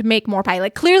scared to make more pie?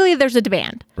 Like, clearly there's a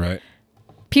demand. Right.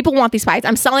 People want these pies.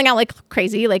 I'm selling out like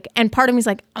crazy. Like, and part of me is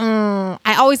like,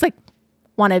 I always like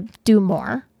want to do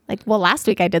more. Like, well, last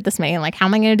week I did this many. Like, how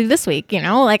am I going to do this week?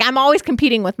 Like I'm always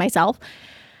competing with myself.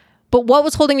 But what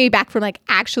was holding me back from like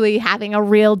actually having a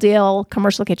real deal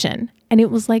commercial kitchen? And it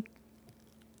was like,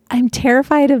 I'm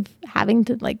terrified of having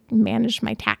to like manage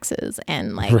my taxes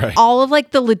and like all of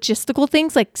like the logistical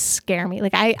things like scare me.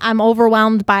 Like I'm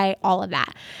overwhelmed by all of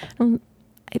that.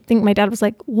 I think my dad was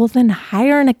like, well, then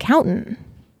hire an accountant.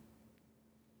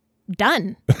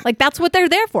 Done. Like that's what they're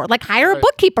there for. Like hire a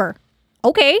bookkeeper.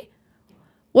 Okay.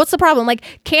 What's the problem?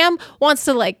 Like Cam wants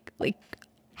to like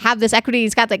have this equity.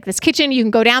 He's got like this kitchen. You can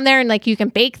go down there and like you can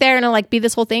bake there and it'll like be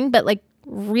this whole thing. But like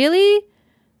really?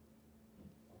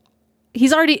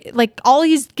 He's already like all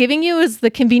he's giving you is the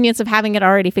convenience of having it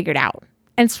already figured out.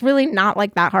 And it's really not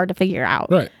like that hard to figure out.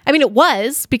 Right. I mean, it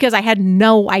was because I had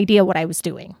no idea what I was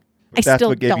doing. That's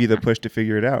what gave you the push to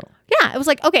figure it out. Yeah. It was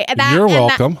like, okay. You're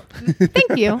welcome.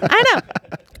 Thank you. I know.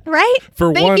 Right?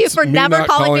 Thank you for never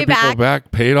calling me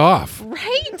back. Paid off.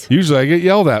 Right? Usually I get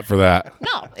yelled at for that.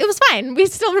 No, it was fine. We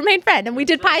still remained friends. And we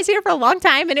did pies here for a long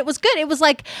time. And it was good. It was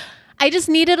like, I just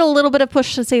needed a little bit of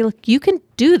push to say, look, you can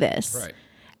do this. Right.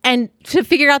 And to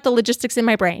figure out the logistics in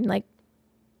my brain. Like,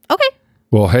 okay.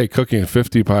 Well, hey, cooking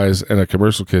 50 pies in a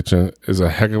commercial kitchen is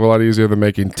a heck of a lot easier than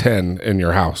making 10 in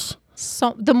your house.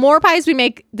 So the more pies we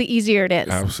make, the easier it is.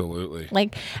 Absolutely.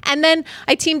 Like, and then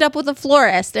I teamed up with a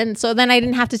florist. And so then I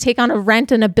didn't have to take on a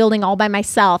rent in a building all by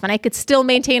myself. And I could still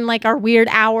maintain like our weird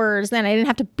hours. Then I didn't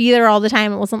have to be there all the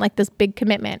time. It wasn't like this big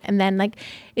commitment. And then like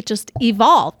it just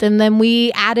evolved. And then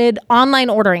we added online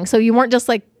ordering. So you weren't just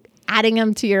like adding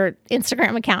them to your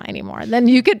Instagram account anymore. Then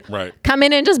you could come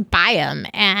in and just buy them.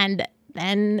 And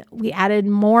then we added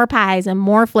more pies and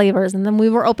more flavors. And then we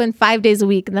were open 5 days a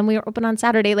week. And then we were open on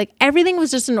Saturday. Like everything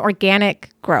was just an organic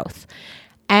growth.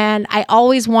 And I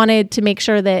always wanted to make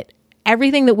sure that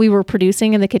everything that we were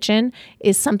producing in the kitchen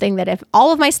is something that if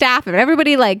all of my staff, if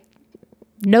everybody like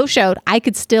no-showed, I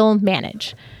could still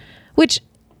manage. Which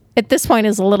at this point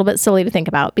is a little bit silly to think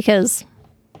about because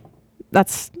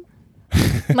that's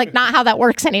like not how that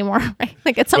works anymore. Right?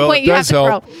 Like at some point you have to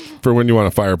grow. For when you want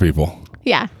to fire people.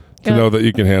 Yeah. To know that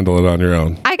you can handle it on your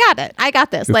own. I got it. I got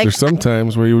this. Like there's some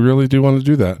times where you really do want to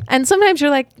do that. And sometimes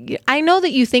you're like, I know that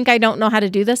you think I don't know how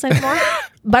to do this anymore,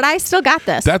 but I still got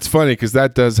this. That's funny because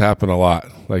that does happen a lot.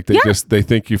 Like they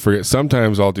think you forget.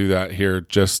 Sometimes I'll do that here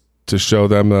just to show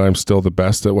them that I'm still the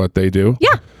best at what they do.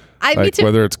 Yeah. Me too.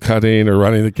 Whether it's cutting or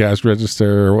running the cash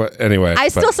register or what. Anyway. I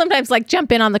still sometimes like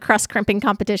jump in on the crust crimping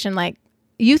competition. Like,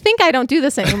 you think I don't do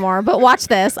this anymore, but watch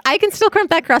this. I can still crimp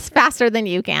that crust faster than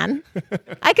you can.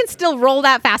 I can still roll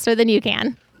that faster than you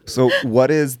can. So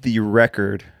what is the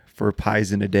record for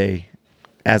pies in a day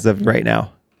as of right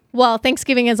now? Well,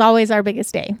 Thanksgiving is always our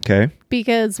biggest day. Okay.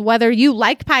 Because whether you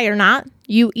like pie or not,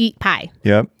 you eat pie.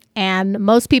 Yep. And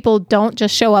most people don't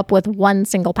just show up with one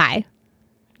single pie.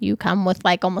 You come with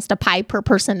like almost a pie per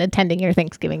person attending your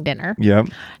Thanksgiving dinner. Yep.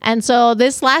 And so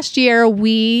this last year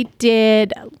we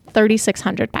did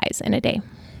 3,600 pies in a day.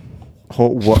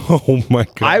 Oh my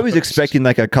God. I was expecting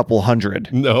like a couple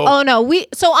hundred. No. Oh no.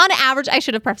 So on average, I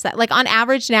should have prefaced that. Like on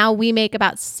average now we make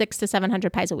about 600 to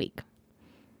 700 pies a week.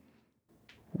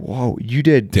 Whoa, you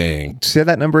did. Dang. Say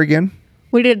that number again.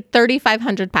 We did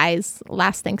 3,500 pies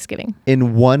last Thanksgiving.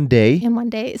 In one day? In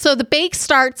one day. So the bake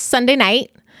starts Sunday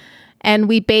night. And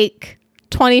we bake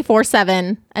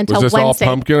 24/7 until Wednesday. Was this all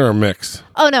pumpkin or a mix?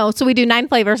 Oh, no. So we do 9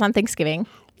 flavors on Thanksgiving.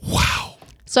 Wow.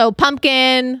 So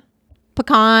pumpkin,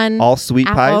 pecan. All sweet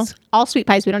apple, pies? All sweet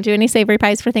pies. We don't do any savory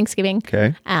pies for Thanksgiving.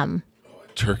 Okay.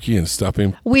 Turkey and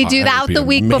stuffing. We do that the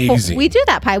week before. We do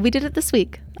that pie. We did it this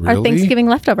week. Really? Our Thanksgiving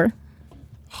leftover.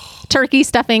 Turkey,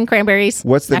 stuffing, cranberries.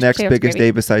 What's the next biggest day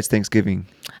besides Thanksgiving?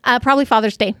 Probably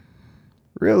Father's Day.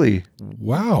 Really?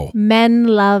 Wow. Men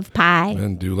love pie.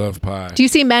 Men do love pie. Do you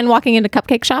see men walking into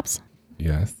cupcake shops?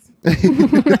 Yes.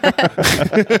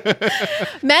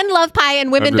 Men love pie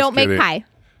and women don't make pie.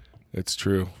 It's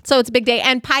true. So it's a big day.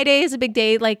 And Pie Day is a big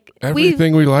day. Like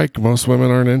everything we like, most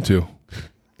women aren't into.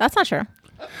 That's not true.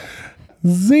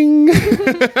 Zing.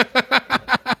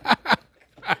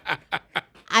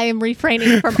 I am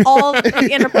refraining from all the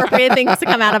inappropriate things to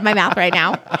come out of my mouth right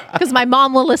now because my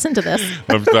mom will listen to this.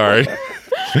 I'm sorry.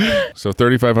 So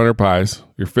 3,500 pies.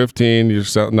 You're 15.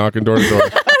 You're knocking door to door.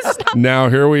 Now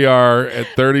here we are at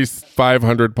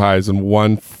 3,500 pies in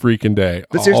one freaking day.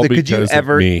 But seriously, could you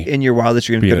ever, in your wildest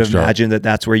dreams, could have imagined that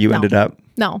that's where you ended up?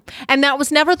 No. And that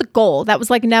was never the goal. That was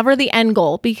like never the end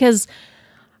goal because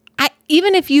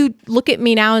even if you look at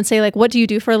me now and say like, what do you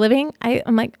do for a living?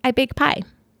 I'm like, I bake pie.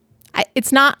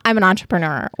 It's not, I'm an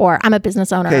entrepreneur or I'm a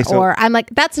business owner or I'm like,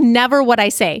 that's never what I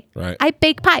say. Right. I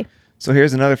bake pie. So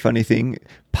here's another funny thing.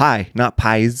 Pie, not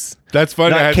pies. That's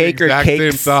funny. Not I had cake the exact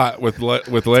same thought with Lego.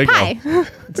 Pie.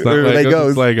 It's not Legos.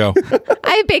 It's Lego.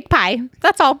 I bake pie.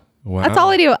 That's all. Wow. That's all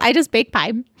I do. I just bake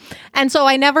pie. And so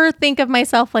I never think of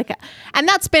myself like, and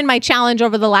that's been my challenge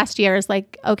over the last year is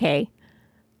like, okay,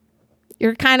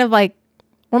 you're kind of like,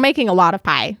 we're making a lot of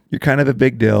pie. You're kind of a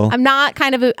big deal. I'm not,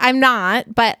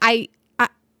 but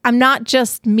I'm not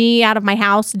just me out of my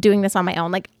house doing this on my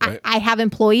own. Like right. I have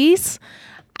employees,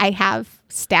 I have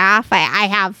staff, I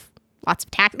have lots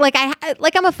of tax. Like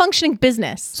I'm a functioning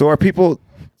business. So are people?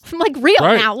 I'm like real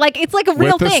now. Like it's like a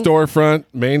real thing. With the storefront,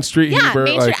 Main Street, Heber.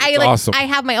 Main Street. Like, awesome. I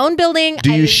have my own building.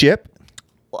 Do you ship?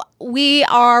 We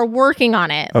are working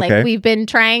on it. Okay. Like we've been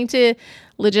trying to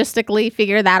logistically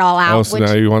figure that all out. Oh, so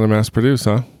now you want to mass produce,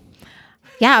 huh?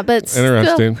 Yeah, but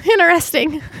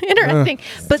interesting.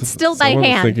 But still by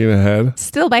hand. Thinking ahead.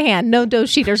 Still by hand. No dough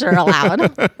sheeters are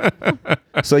allowed.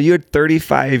 So you had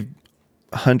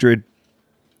 3,500.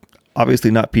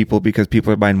 Obviously not people because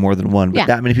people are buying more than one, but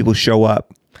that many people show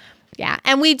up. Yeah,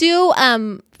 and we do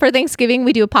for Thanksgiving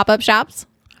we do pop-up shops.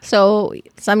 So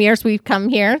some years we've come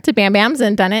here to Bam Bam's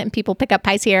and done it, and people pick up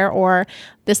pies here. Or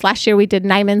this last year we did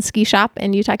Nyman Ski Shop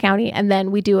in Utah County, and then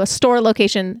we do a store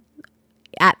location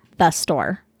at The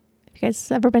Store. Have you guys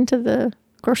ever been to the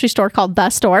grocery store called The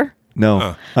Store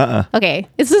No. Okay.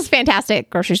 It's this fantastic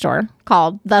grocery store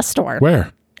called The Store.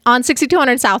 Where? On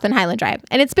 6200 South in Highland Drive.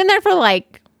 And it's been there for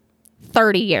like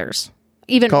 30 years.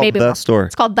 Even Called maybe The more. Store.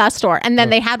 It's called The Store. And then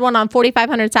they had one on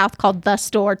 4500 South called The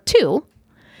Store 2.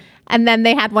 And then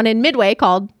they had one in Midway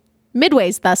called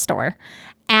Midway's The Store.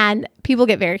 And people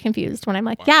get very confused when I'm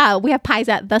like, yeah, we have pies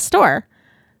at The Store.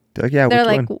 They're like, yeah, They're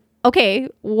which like, one? okay,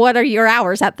 what are your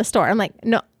hours at the store? I'm like,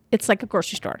 no, it's like a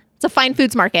grocery store. It's a fine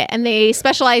foods market. And they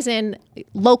specialize in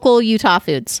local Utah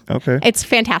foods. Okay. It's a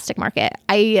fantastic market.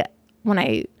 When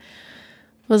I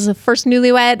was the first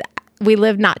newlywed, we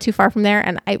lived not too far from there.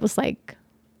 And it was like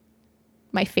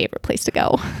my favorite place to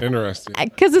go. Interesting.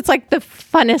 Because it's like the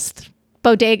funnest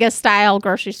bodega style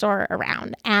grocery store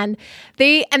around. And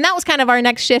that was kind of our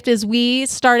next shift is we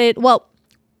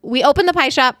opened the pie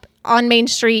shop on Main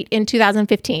Street in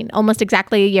 2015, almost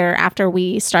exactly a year after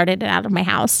we started it out of my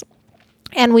house.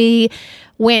 And we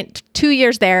went 2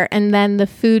 years there and then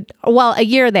a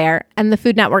year there, and the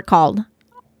Food Network called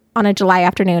on a July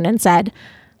afternoon and said,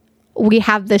 we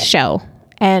have this show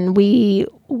and we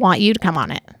want you to come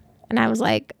on it. And I was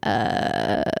like,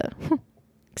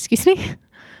 excuse me?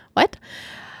 What?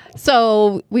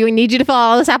 So we need you to fill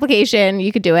out this application.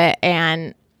 You could do it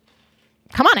and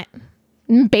come on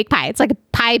it. Bake pie. It's like a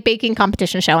pie baking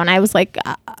competition show. And I was like,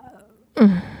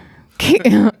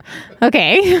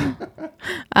 okay.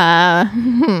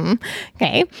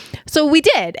 Okay. So we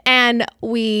did. And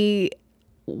we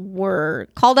were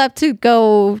called up to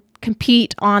go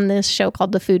compete on this show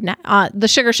called the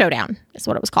Sugar Showdown is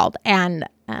what it was called. And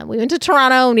we went to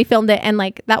Toronto and we filmed it. And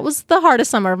like, that was the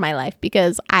hardest summer of my life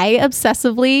because I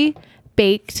obsessively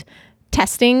baked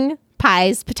testing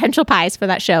potential pies for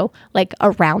that show, like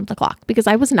around the clock because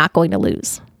I was not going to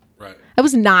lose. Right. I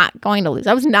was not going to lose.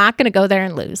 I was not going to go there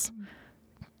and lose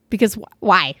because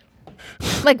why?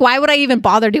 Like, why would I even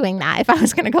bother doing that if I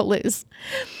was going to go lose?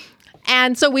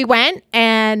 And so we went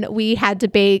and we had to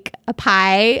bake a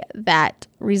pie that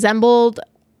resembled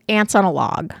ants on a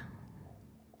log.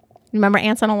 Remember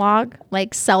ants on a log?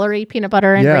 Like celery, peanut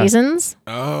butter, and raisins?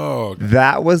 Oh.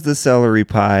 That was the celery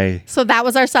pie. So that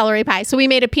was our celery pie. So we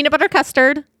made a peanut butter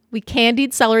custard. We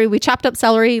candied celery. We chopped up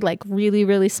celery like really,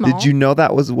 really small. Did you know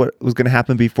that was what was going to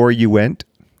happen before you went?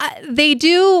 They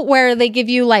do where they give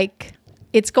you like,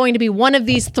 it's going to be one of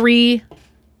these 3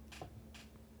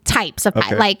 types of pie.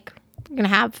 Okay. Like, you're going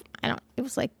to have, it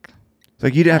was like, It's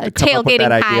like you didn't have to come up with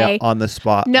that tailgating idea pie. on the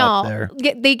spot up there.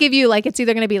 They give you like, it's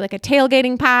either going to be like a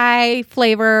tailgating pie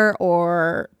flavor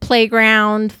or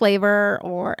playground flavor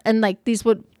and like these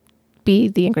would be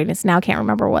the ingredients. Now I can't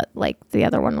remember what like the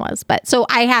other one was. But so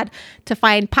I had to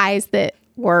find pies that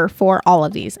were for all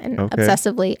of these and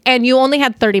obsessively. And you only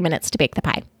had 30 minutes to bake the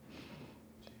pie.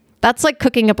 That's like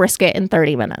cooking a brisket in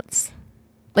 30 minutes.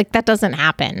 Like that doesn't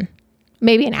happen.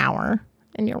 Maybe an hour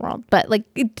in your world, but like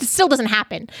it still doesn't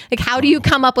happen. Like how do you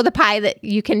come up with a pie that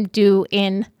you can do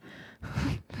in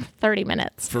 30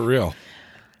 minutes? For real.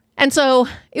 And so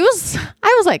I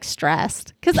was like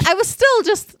stressed because I was still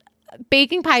just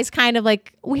baking pies kind of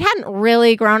like we hadn't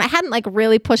really grown. I hadn't like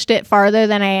really pushed it farther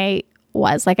than I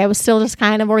was. Like I was still just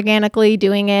kind of organically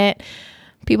doing it.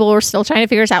 People were still trying to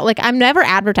figure us out. Like I'm never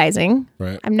advertising.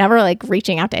 Right. I'm never like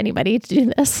reaching out to anybody to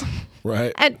do this.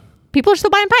 Right. And people are still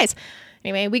buying pies.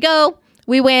 Anyway,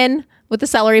 we win with the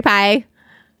celery pie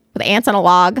with ants on a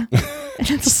log. And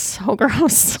it's so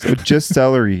gross. So just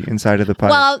celery inside of the pie.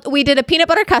 Well, we did a peanut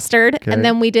butter custard and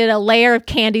then we did a layer of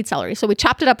candied celery. So we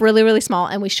chopped it up really, really small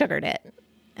and we sugared it.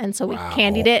 And so we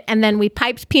candied it and then we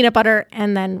piped peanut butter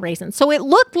and then raisins. So it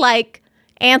looked like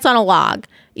ants on a log,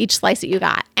 each slice that you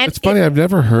got. And it's funny. I've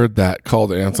never heard that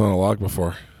called ants on a log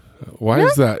before. Why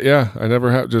is that? Yeah, I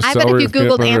never have. Just I bet if celery you with peanut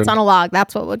Googled butter ants and- on a log,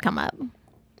 that's what would come up.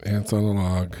 Ants on a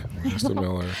log. Mr.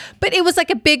 Miller. But it was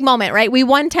like a big moment, right? We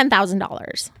won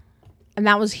 $10,000. And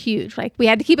that was huge. Like we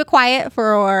had to keep it quiet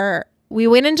we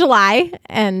went in July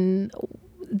and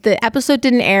the episode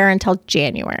didn't air until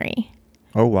January.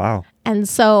 Oh, wow. And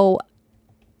so,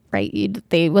 right,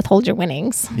 they withhold your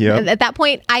winnings. Yeah. And at that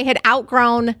point, I had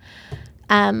outgrown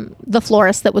the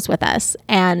florist that was with us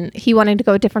and he wanted to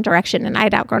go a different direction and I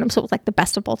had outgrown him. So it was like the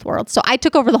best of both worlds. So I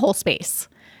took over the whole space.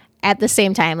 At the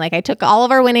same time, like I took all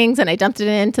of our winnings and I dumped it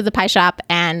into the pie shop.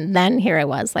 And then here I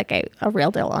was like a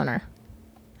real deal owner.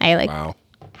 I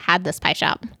had this pie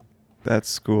shop.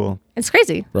 That's cool. It's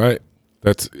crazy. Right.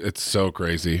 It's so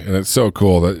crazy. And it's so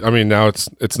cool that, I mean, now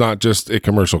it's not just a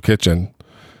commercial kitchen.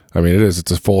 I mean,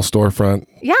 it's a full storefront.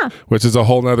 Yeah. Which is a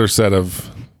whole nother set of,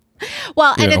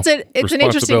 well, and it's an interesting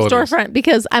responsibilities. storefront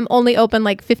because I'm only open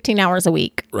like 15 hours a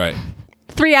week, right.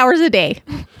 3 hours a day.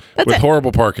 with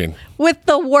horrible parking. With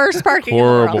the worst parking.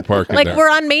 Horrible parking. Like there. we're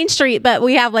on Main Street, but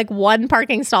we have like one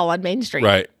parking stall on Main Street.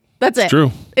 Right. That's it.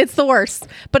 True. It's the worst.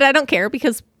 But I don't care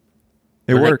because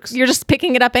It works. you're just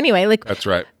picking it up anyway. Like That's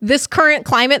right. this current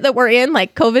climate that we're in,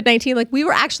 like COVID-19, like we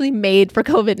were actually made for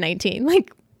COVID-19.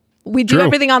 Like we do True.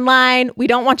 everything online. We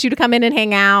don't want you to come in and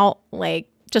hang out. Like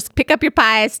just pick up your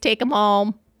pies, take them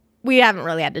home. We haven't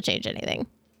really had to change anything.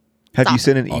 Have you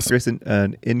seen Awesome.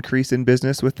 an increase in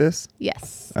business with this?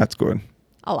 Yes, That's good.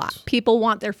 a lot. People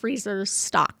want their freezers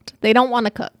stocked. They don't want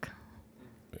to cook,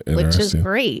 which is Interesting.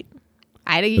 great.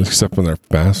 Except when they're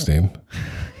fasting.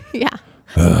 Yeah.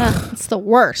 It's the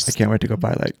worst. I can't wait to go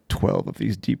buy like 12 of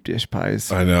these deep dish pies.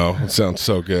 I know. It sounds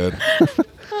so good.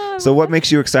 So what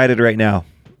makes you excited right now?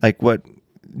 Like what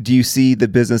do you see the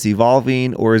business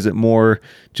evolving, or is it more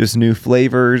just new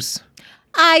flavors?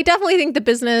 I definitely think the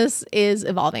business is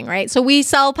evolving, right? So we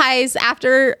sell pies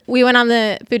after we went on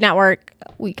the Food Network.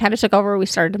 We kind of took over. We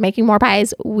started making more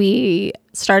pies. We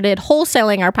started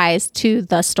wholesaling our pies to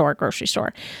the grocery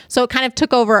store. So it kind of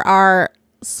took over our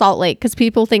Salt Lake because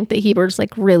people think that Heber's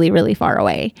like really, really far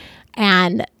away.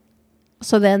 And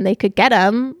so then they could get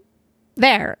them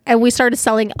there. And we started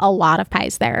selling a lot of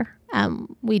pies there.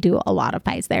 We do a lot of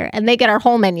pies there, and they get our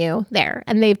whole menu there,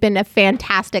 and they've been a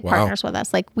fantastic partners with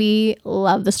us. Like we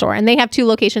love the store, and they have 2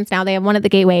 locations now. They have one at the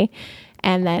Gateway,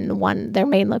 and then their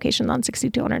main location on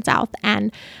 6200 South.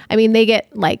 And I mean, they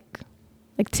get like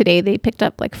today they picked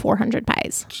up like 400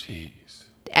 pies. Jeez.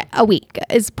 A week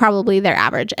is probably their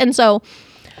average, and so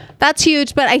that's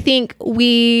huge. But I think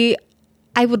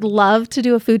I would love to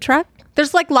do a food truck.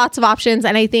 There's like lots of options,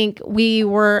 and I think we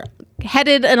were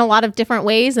headed in a lot of different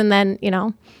ways, and then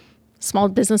small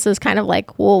businesses kind of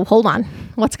like, well, hold on,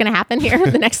 what's going to happen here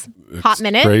the next hot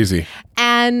minute? Crazy.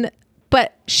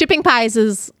 But shipping pies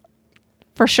is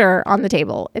for sure on the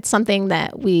table. It's something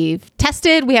that we've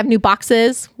tested. We have new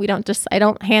boxes. I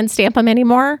don't hand stamp them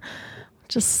anymore.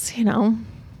 Just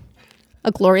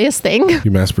a glorious thing. You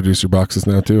mass produce your boxes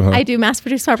now too, huh? I do mass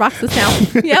produce our boxes now.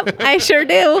 Yep, I sure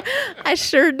do.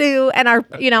 And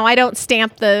I don't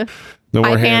stamp the No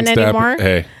more pie pan hand stamping. anymore.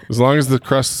 Hey, as long as the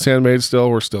crust is handmade still,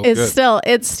 we're still good.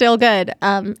 It's still good.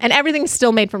 And everything's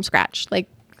still made from scratch. Like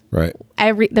Right.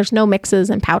 there's no mixes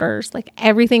and powders. Like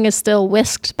everything is still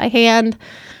whisked by hand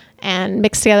and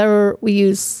mixed together. We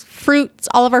use fruits.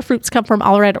 All of our fruits come from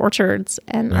All Red Orchards,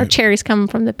 and our cherries come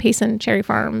from the Payson Cherry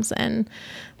Farms and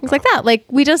things like that. Like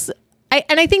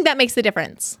I think that makes the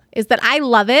difference, is that I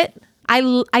love it.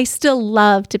 I still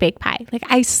love to bake pie. Like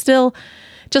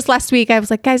just last week I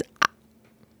was like, guys,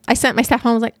 I sent my staff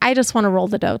home. I was like, I just want to roll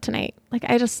the dough tonight. Like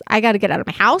I got to get out of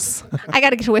my house. I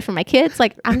got to get away from my kids.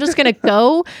 Like I'm just going to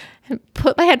go and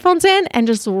put my headphones in and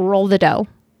just roll the dough.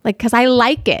 Like, cause I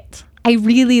like it. I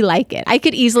really like it. I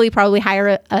could easily probably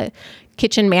hire a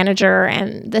kitchen manager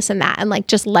and this and that and like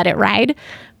just let it ride.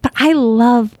 But I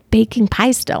love baking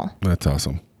pie still. That's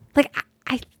awesome. Like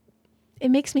it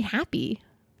makes me happy.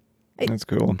 That's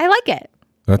cool. I like it.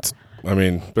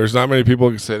 There's not many people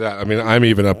who can say that. I mean, I'm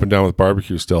even up and down with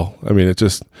barbecue still. I mean, it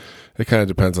kind of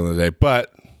depends on the day.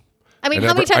 But I mean,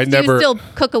 how many times do you still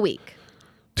cook a week?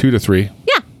 2 to 3.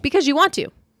 Yeah, because you want to.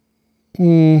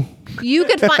 You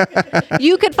could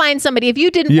find somebody. If you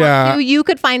didn't want to, you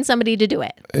could find somebody to do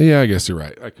it. Yeah, I guess you're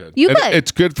right. I could. You could.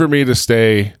 It's good for me to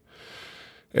stay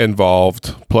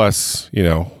involved. Plus,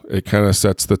 it kind of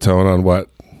sets the tone on what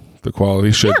the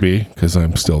quality should be, because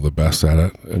I'm still the best at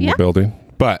it in the building.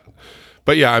 But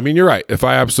yeah, I mean, you're right. If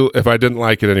I didn't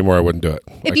like it anymore, I wouldn't do it.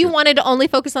 If you wanted to only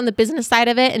focus on the business side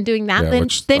of it and doing that, then I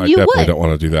you definitely would. don't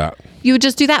want to do that. You would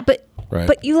just do that, but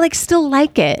you still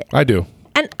like it. I do.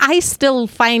 And I still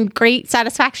find great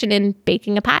satisfaction in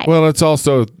baking a pie. Well, it's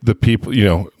also the people,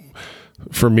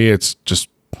 for me, it's just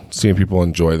seeing people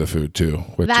enjoy the food too,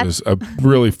 which is a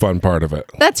really fun part of it.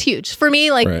 That's huge. For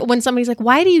me, when somebody's like,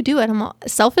 why do you do it? I'm all,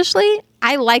 selfishly,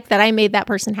 I like that I made that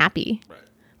person happy. Right.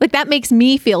 Like that makes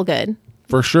me feel good.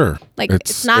 For sure. Like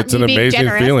it's not me being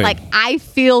generous. Feeling. Like I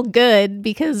feel good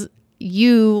because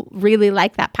you really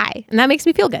like that pie. And that makes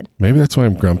me feel good. Maybe that's why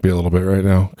I'm grumpy a little bit right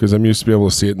now, because I'm used to be able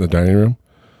to see it in the dining room.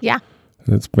 Yeah.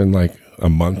 And it's been like a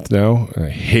month now, and I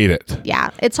hate it. Yeah,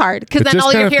 it's hard because then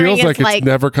all you're hearing is like it's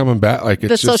never coming back. Like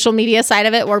the social media side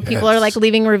of it, where people are like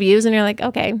leaving reviews, and you're like,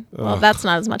 okay, well, that's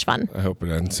not as much fun. I hope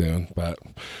it ends soon, but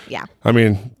yeah. I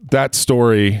mean, that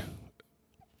story.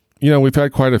 We've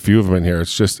had quite a few of them in here.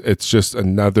 It's just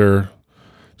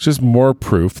more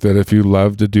proof that if you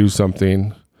love to do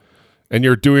something, and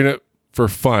you're doing it for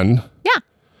fun. Yeah.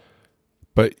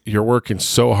 But you're working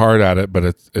so hard at it, but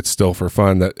it's still for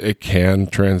fun, that it can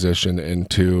transition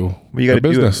into you got to do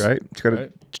business. it, right? You got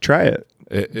to try it.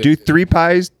 Do 3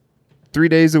 pies 3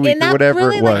 days a week And or that whatever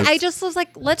really, it was. like, I just was like,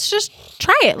 let's just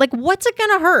try it. Like, what's it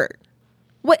gonna hurt?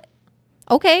 What?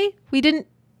 Okay, it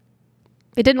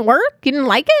didn't work. You didn't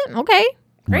like it. Okay,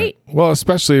 great. Well,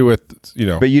 especially with,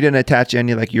 But you didn't attach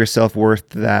any like your self-worth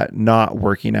to that not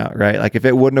working out, right? Like if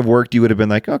it wouldn't have worked, you would have been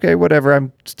like, okay, whatever,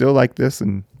 I'm still like this.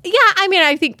 And Yeah, I mean,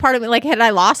 I think part of it, like, had I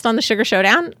lost on the Sugar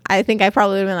Showdown, I think I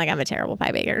probably would have been like, I'm a terrible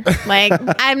pie baker. Like,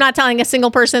 I'm not telling a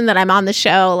single person that I'm on the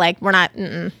show. Like, we're not,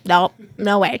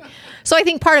 no way. So I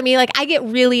think part of me, like, I get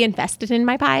really invested in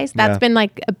my pies. That's been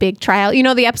like a big trial. You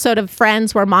know, the episode of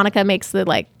Friends where Monica makes the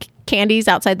like candies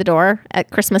outside the door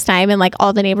at Christmas time and like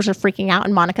all the neighbors are freaking out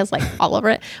and Monica's like all over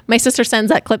it. My sister sends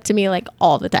that clip to me like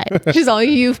all the time. She's all,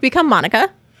 you've become Monica.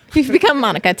 You've become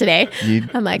Monica today.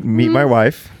 I'm like, meet my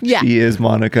wife. Yeah. She is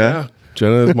Monica. yeah,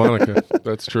 Jenna is Monica.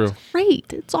 That's true.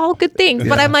 great. It's all good things.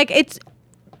 But I'm like, it's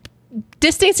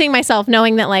distancing myself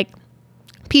knowing that like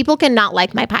people can not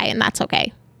like my pie and that's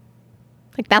okay.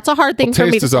 Like that's a hard thing for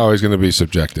me. Taste is always going to be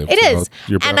subjective. It is.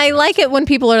 Your And I like it when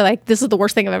people are like, this is the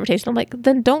worst thing I've ever tasted. I'm like,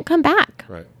 then don't come back.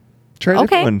 Right. Try a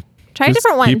Okay. different one. Try a Just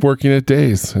different one. keep working at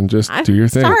days and just do your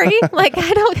thing. Sorry. Like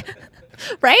I don't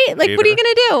right? Like what are you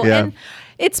gonna do? Yeah. And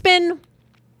it's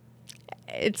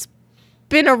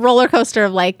been a roller coaster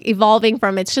of like evolving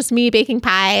from it's just me baking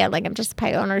pie and like I'm just a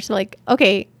pie owner to like,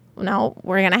 okay, no,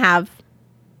 we're gonna have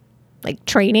like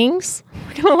trainings.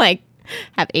 We're gonna like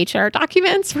have HR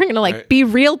documents. We're gonna like Right. be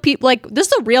real people. Like this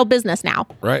is a real business now.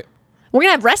 Right. We're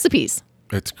gonna have recipes.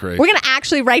 It's great. We're gonna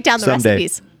actually write down the Someday.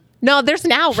 recipes. No, there's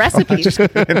now recipes.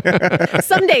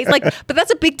 Some days, like, but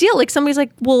that's a big deal. Like somebody's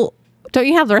like, well, don't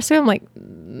you have the recipe? I'm like,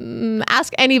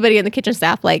 ask anybody in the kitchen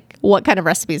staff, like, what kind of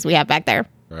recipes we have back there.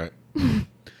 Right.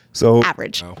 So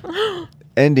Average.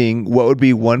 ending, what would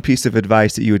be one piece of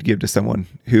advice that you would give to someone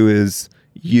who is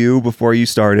you before you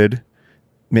started?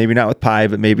 Maybe not with pie,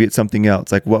 but maybe it's something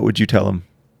else. Like, what would you tell them?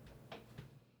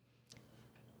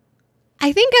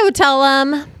 I think I would tell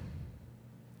them,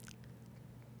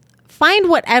 find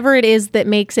whatever it is that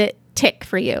makes it tick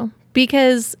for you.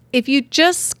 Because if you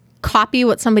just copy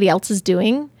what somebody else is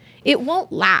doing, it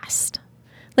won't last.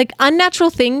 Like unnatural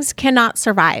things cannot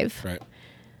survive. Right.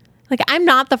 Like I'm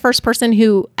not the first person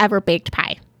who ever baked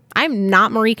pie. I'm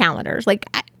not Marie Callender's.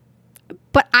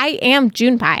 But I am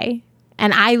June Pie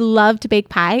and I love to bake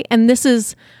pie. And this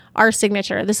is our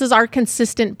signature. This is our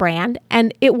consistent brand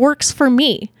and it works for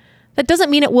me. That doesn't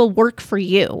mean it will work for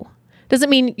you. Doesn't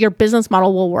mean your business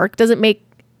model will work.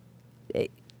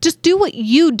 Just do what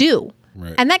you do.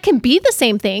 Right. And that can be the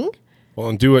same thing. Well,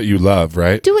 and do what you love,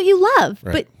 right? Do what you love.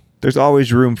 Right. But There's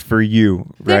always room for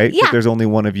you, right? yeah. But there's only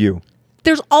one of you.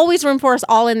 there's always room for us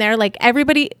all in there. Like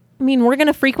everybody, I mean, we're going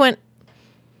to frequent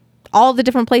all the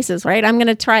different places, right? I'm going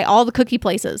to try all the cookie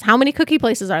places. How many cookie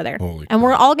places are there? Holy and we're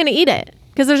crap. all going to eat it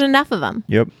because there's enough of them.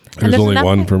 Yep. There's there's only enough-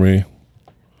 one for me.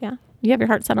 Yeah. You have your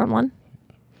heart set on one.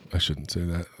 I shouldn't say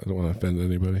that. I don't want to offend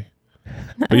anybody.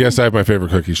 But yes, I have my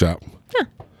favorite cookie shop.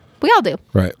 We all do.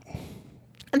 Right.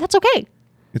 And that's okay.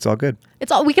 It's all good.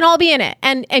 It's all, we can all be in it.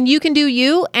 And you can do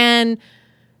you and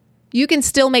you can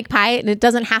still make pie and it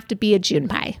doesn't have to be a June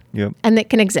pie. Yep. And it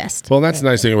can exist. Well, that's the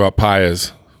nice thing about pie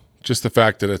is just the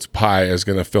fact that it's pie is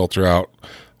going to filter out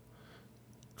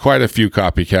quite a few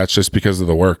copycats just because of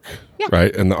the work, Yeah.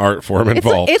 right? And the art form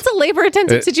involved. It's a labor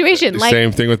intensive situation. Like,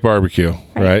 same thing with barbecue,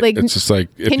 right? Like, it's just like,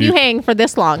 if can you hang for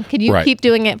this long? Can you Right. keep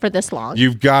doing it for this long?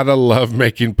 you've got to love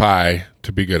making pie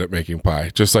to be good at making pie.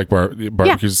 Just like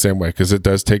barbecue's the same way because it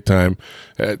does take time.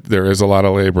 There is a lot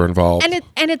of labor involved.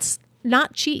 And it's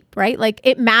not cheap, right? Like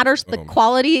it matters. The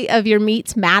quality of your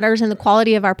meats matters, and the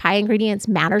quality of our pie ingredients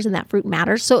matters, and that fruit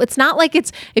matters. So it's not like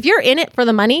it's if you're in it for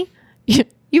the money,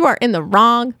 you are in the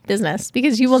wrong business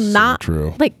because you will not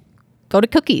true. like go to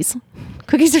cookies.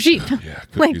 Cookies are cheap. yeah,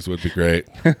 Like, cookies would be great.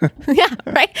 yeah,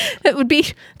 right. It would be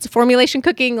it's formulation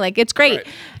cooking. Like it's great. Right.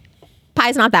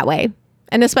 Pie's not that way,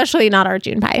 and especially not our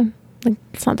June pie. Like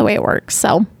it's not the way it works.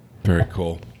 So Very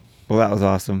cool. Well, that was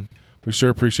awesome. We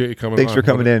sure appreciate you coming Thanks on. for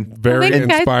coming What a in. Very Thanks,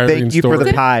 guys. inspiring Thank you story. for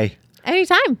the pie.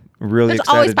 anytime. Really There's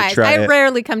excited always to pies. try I it.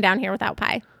 rarely come down here without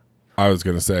pie. I was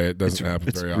going to say it doesn't happen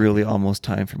It's very often. really almost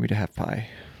time for me to have pie.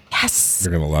 Yes.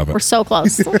 You're going to love it. We're so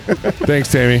close. Thanks,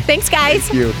 Tehmi. Thanks, guys.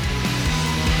 Thank you.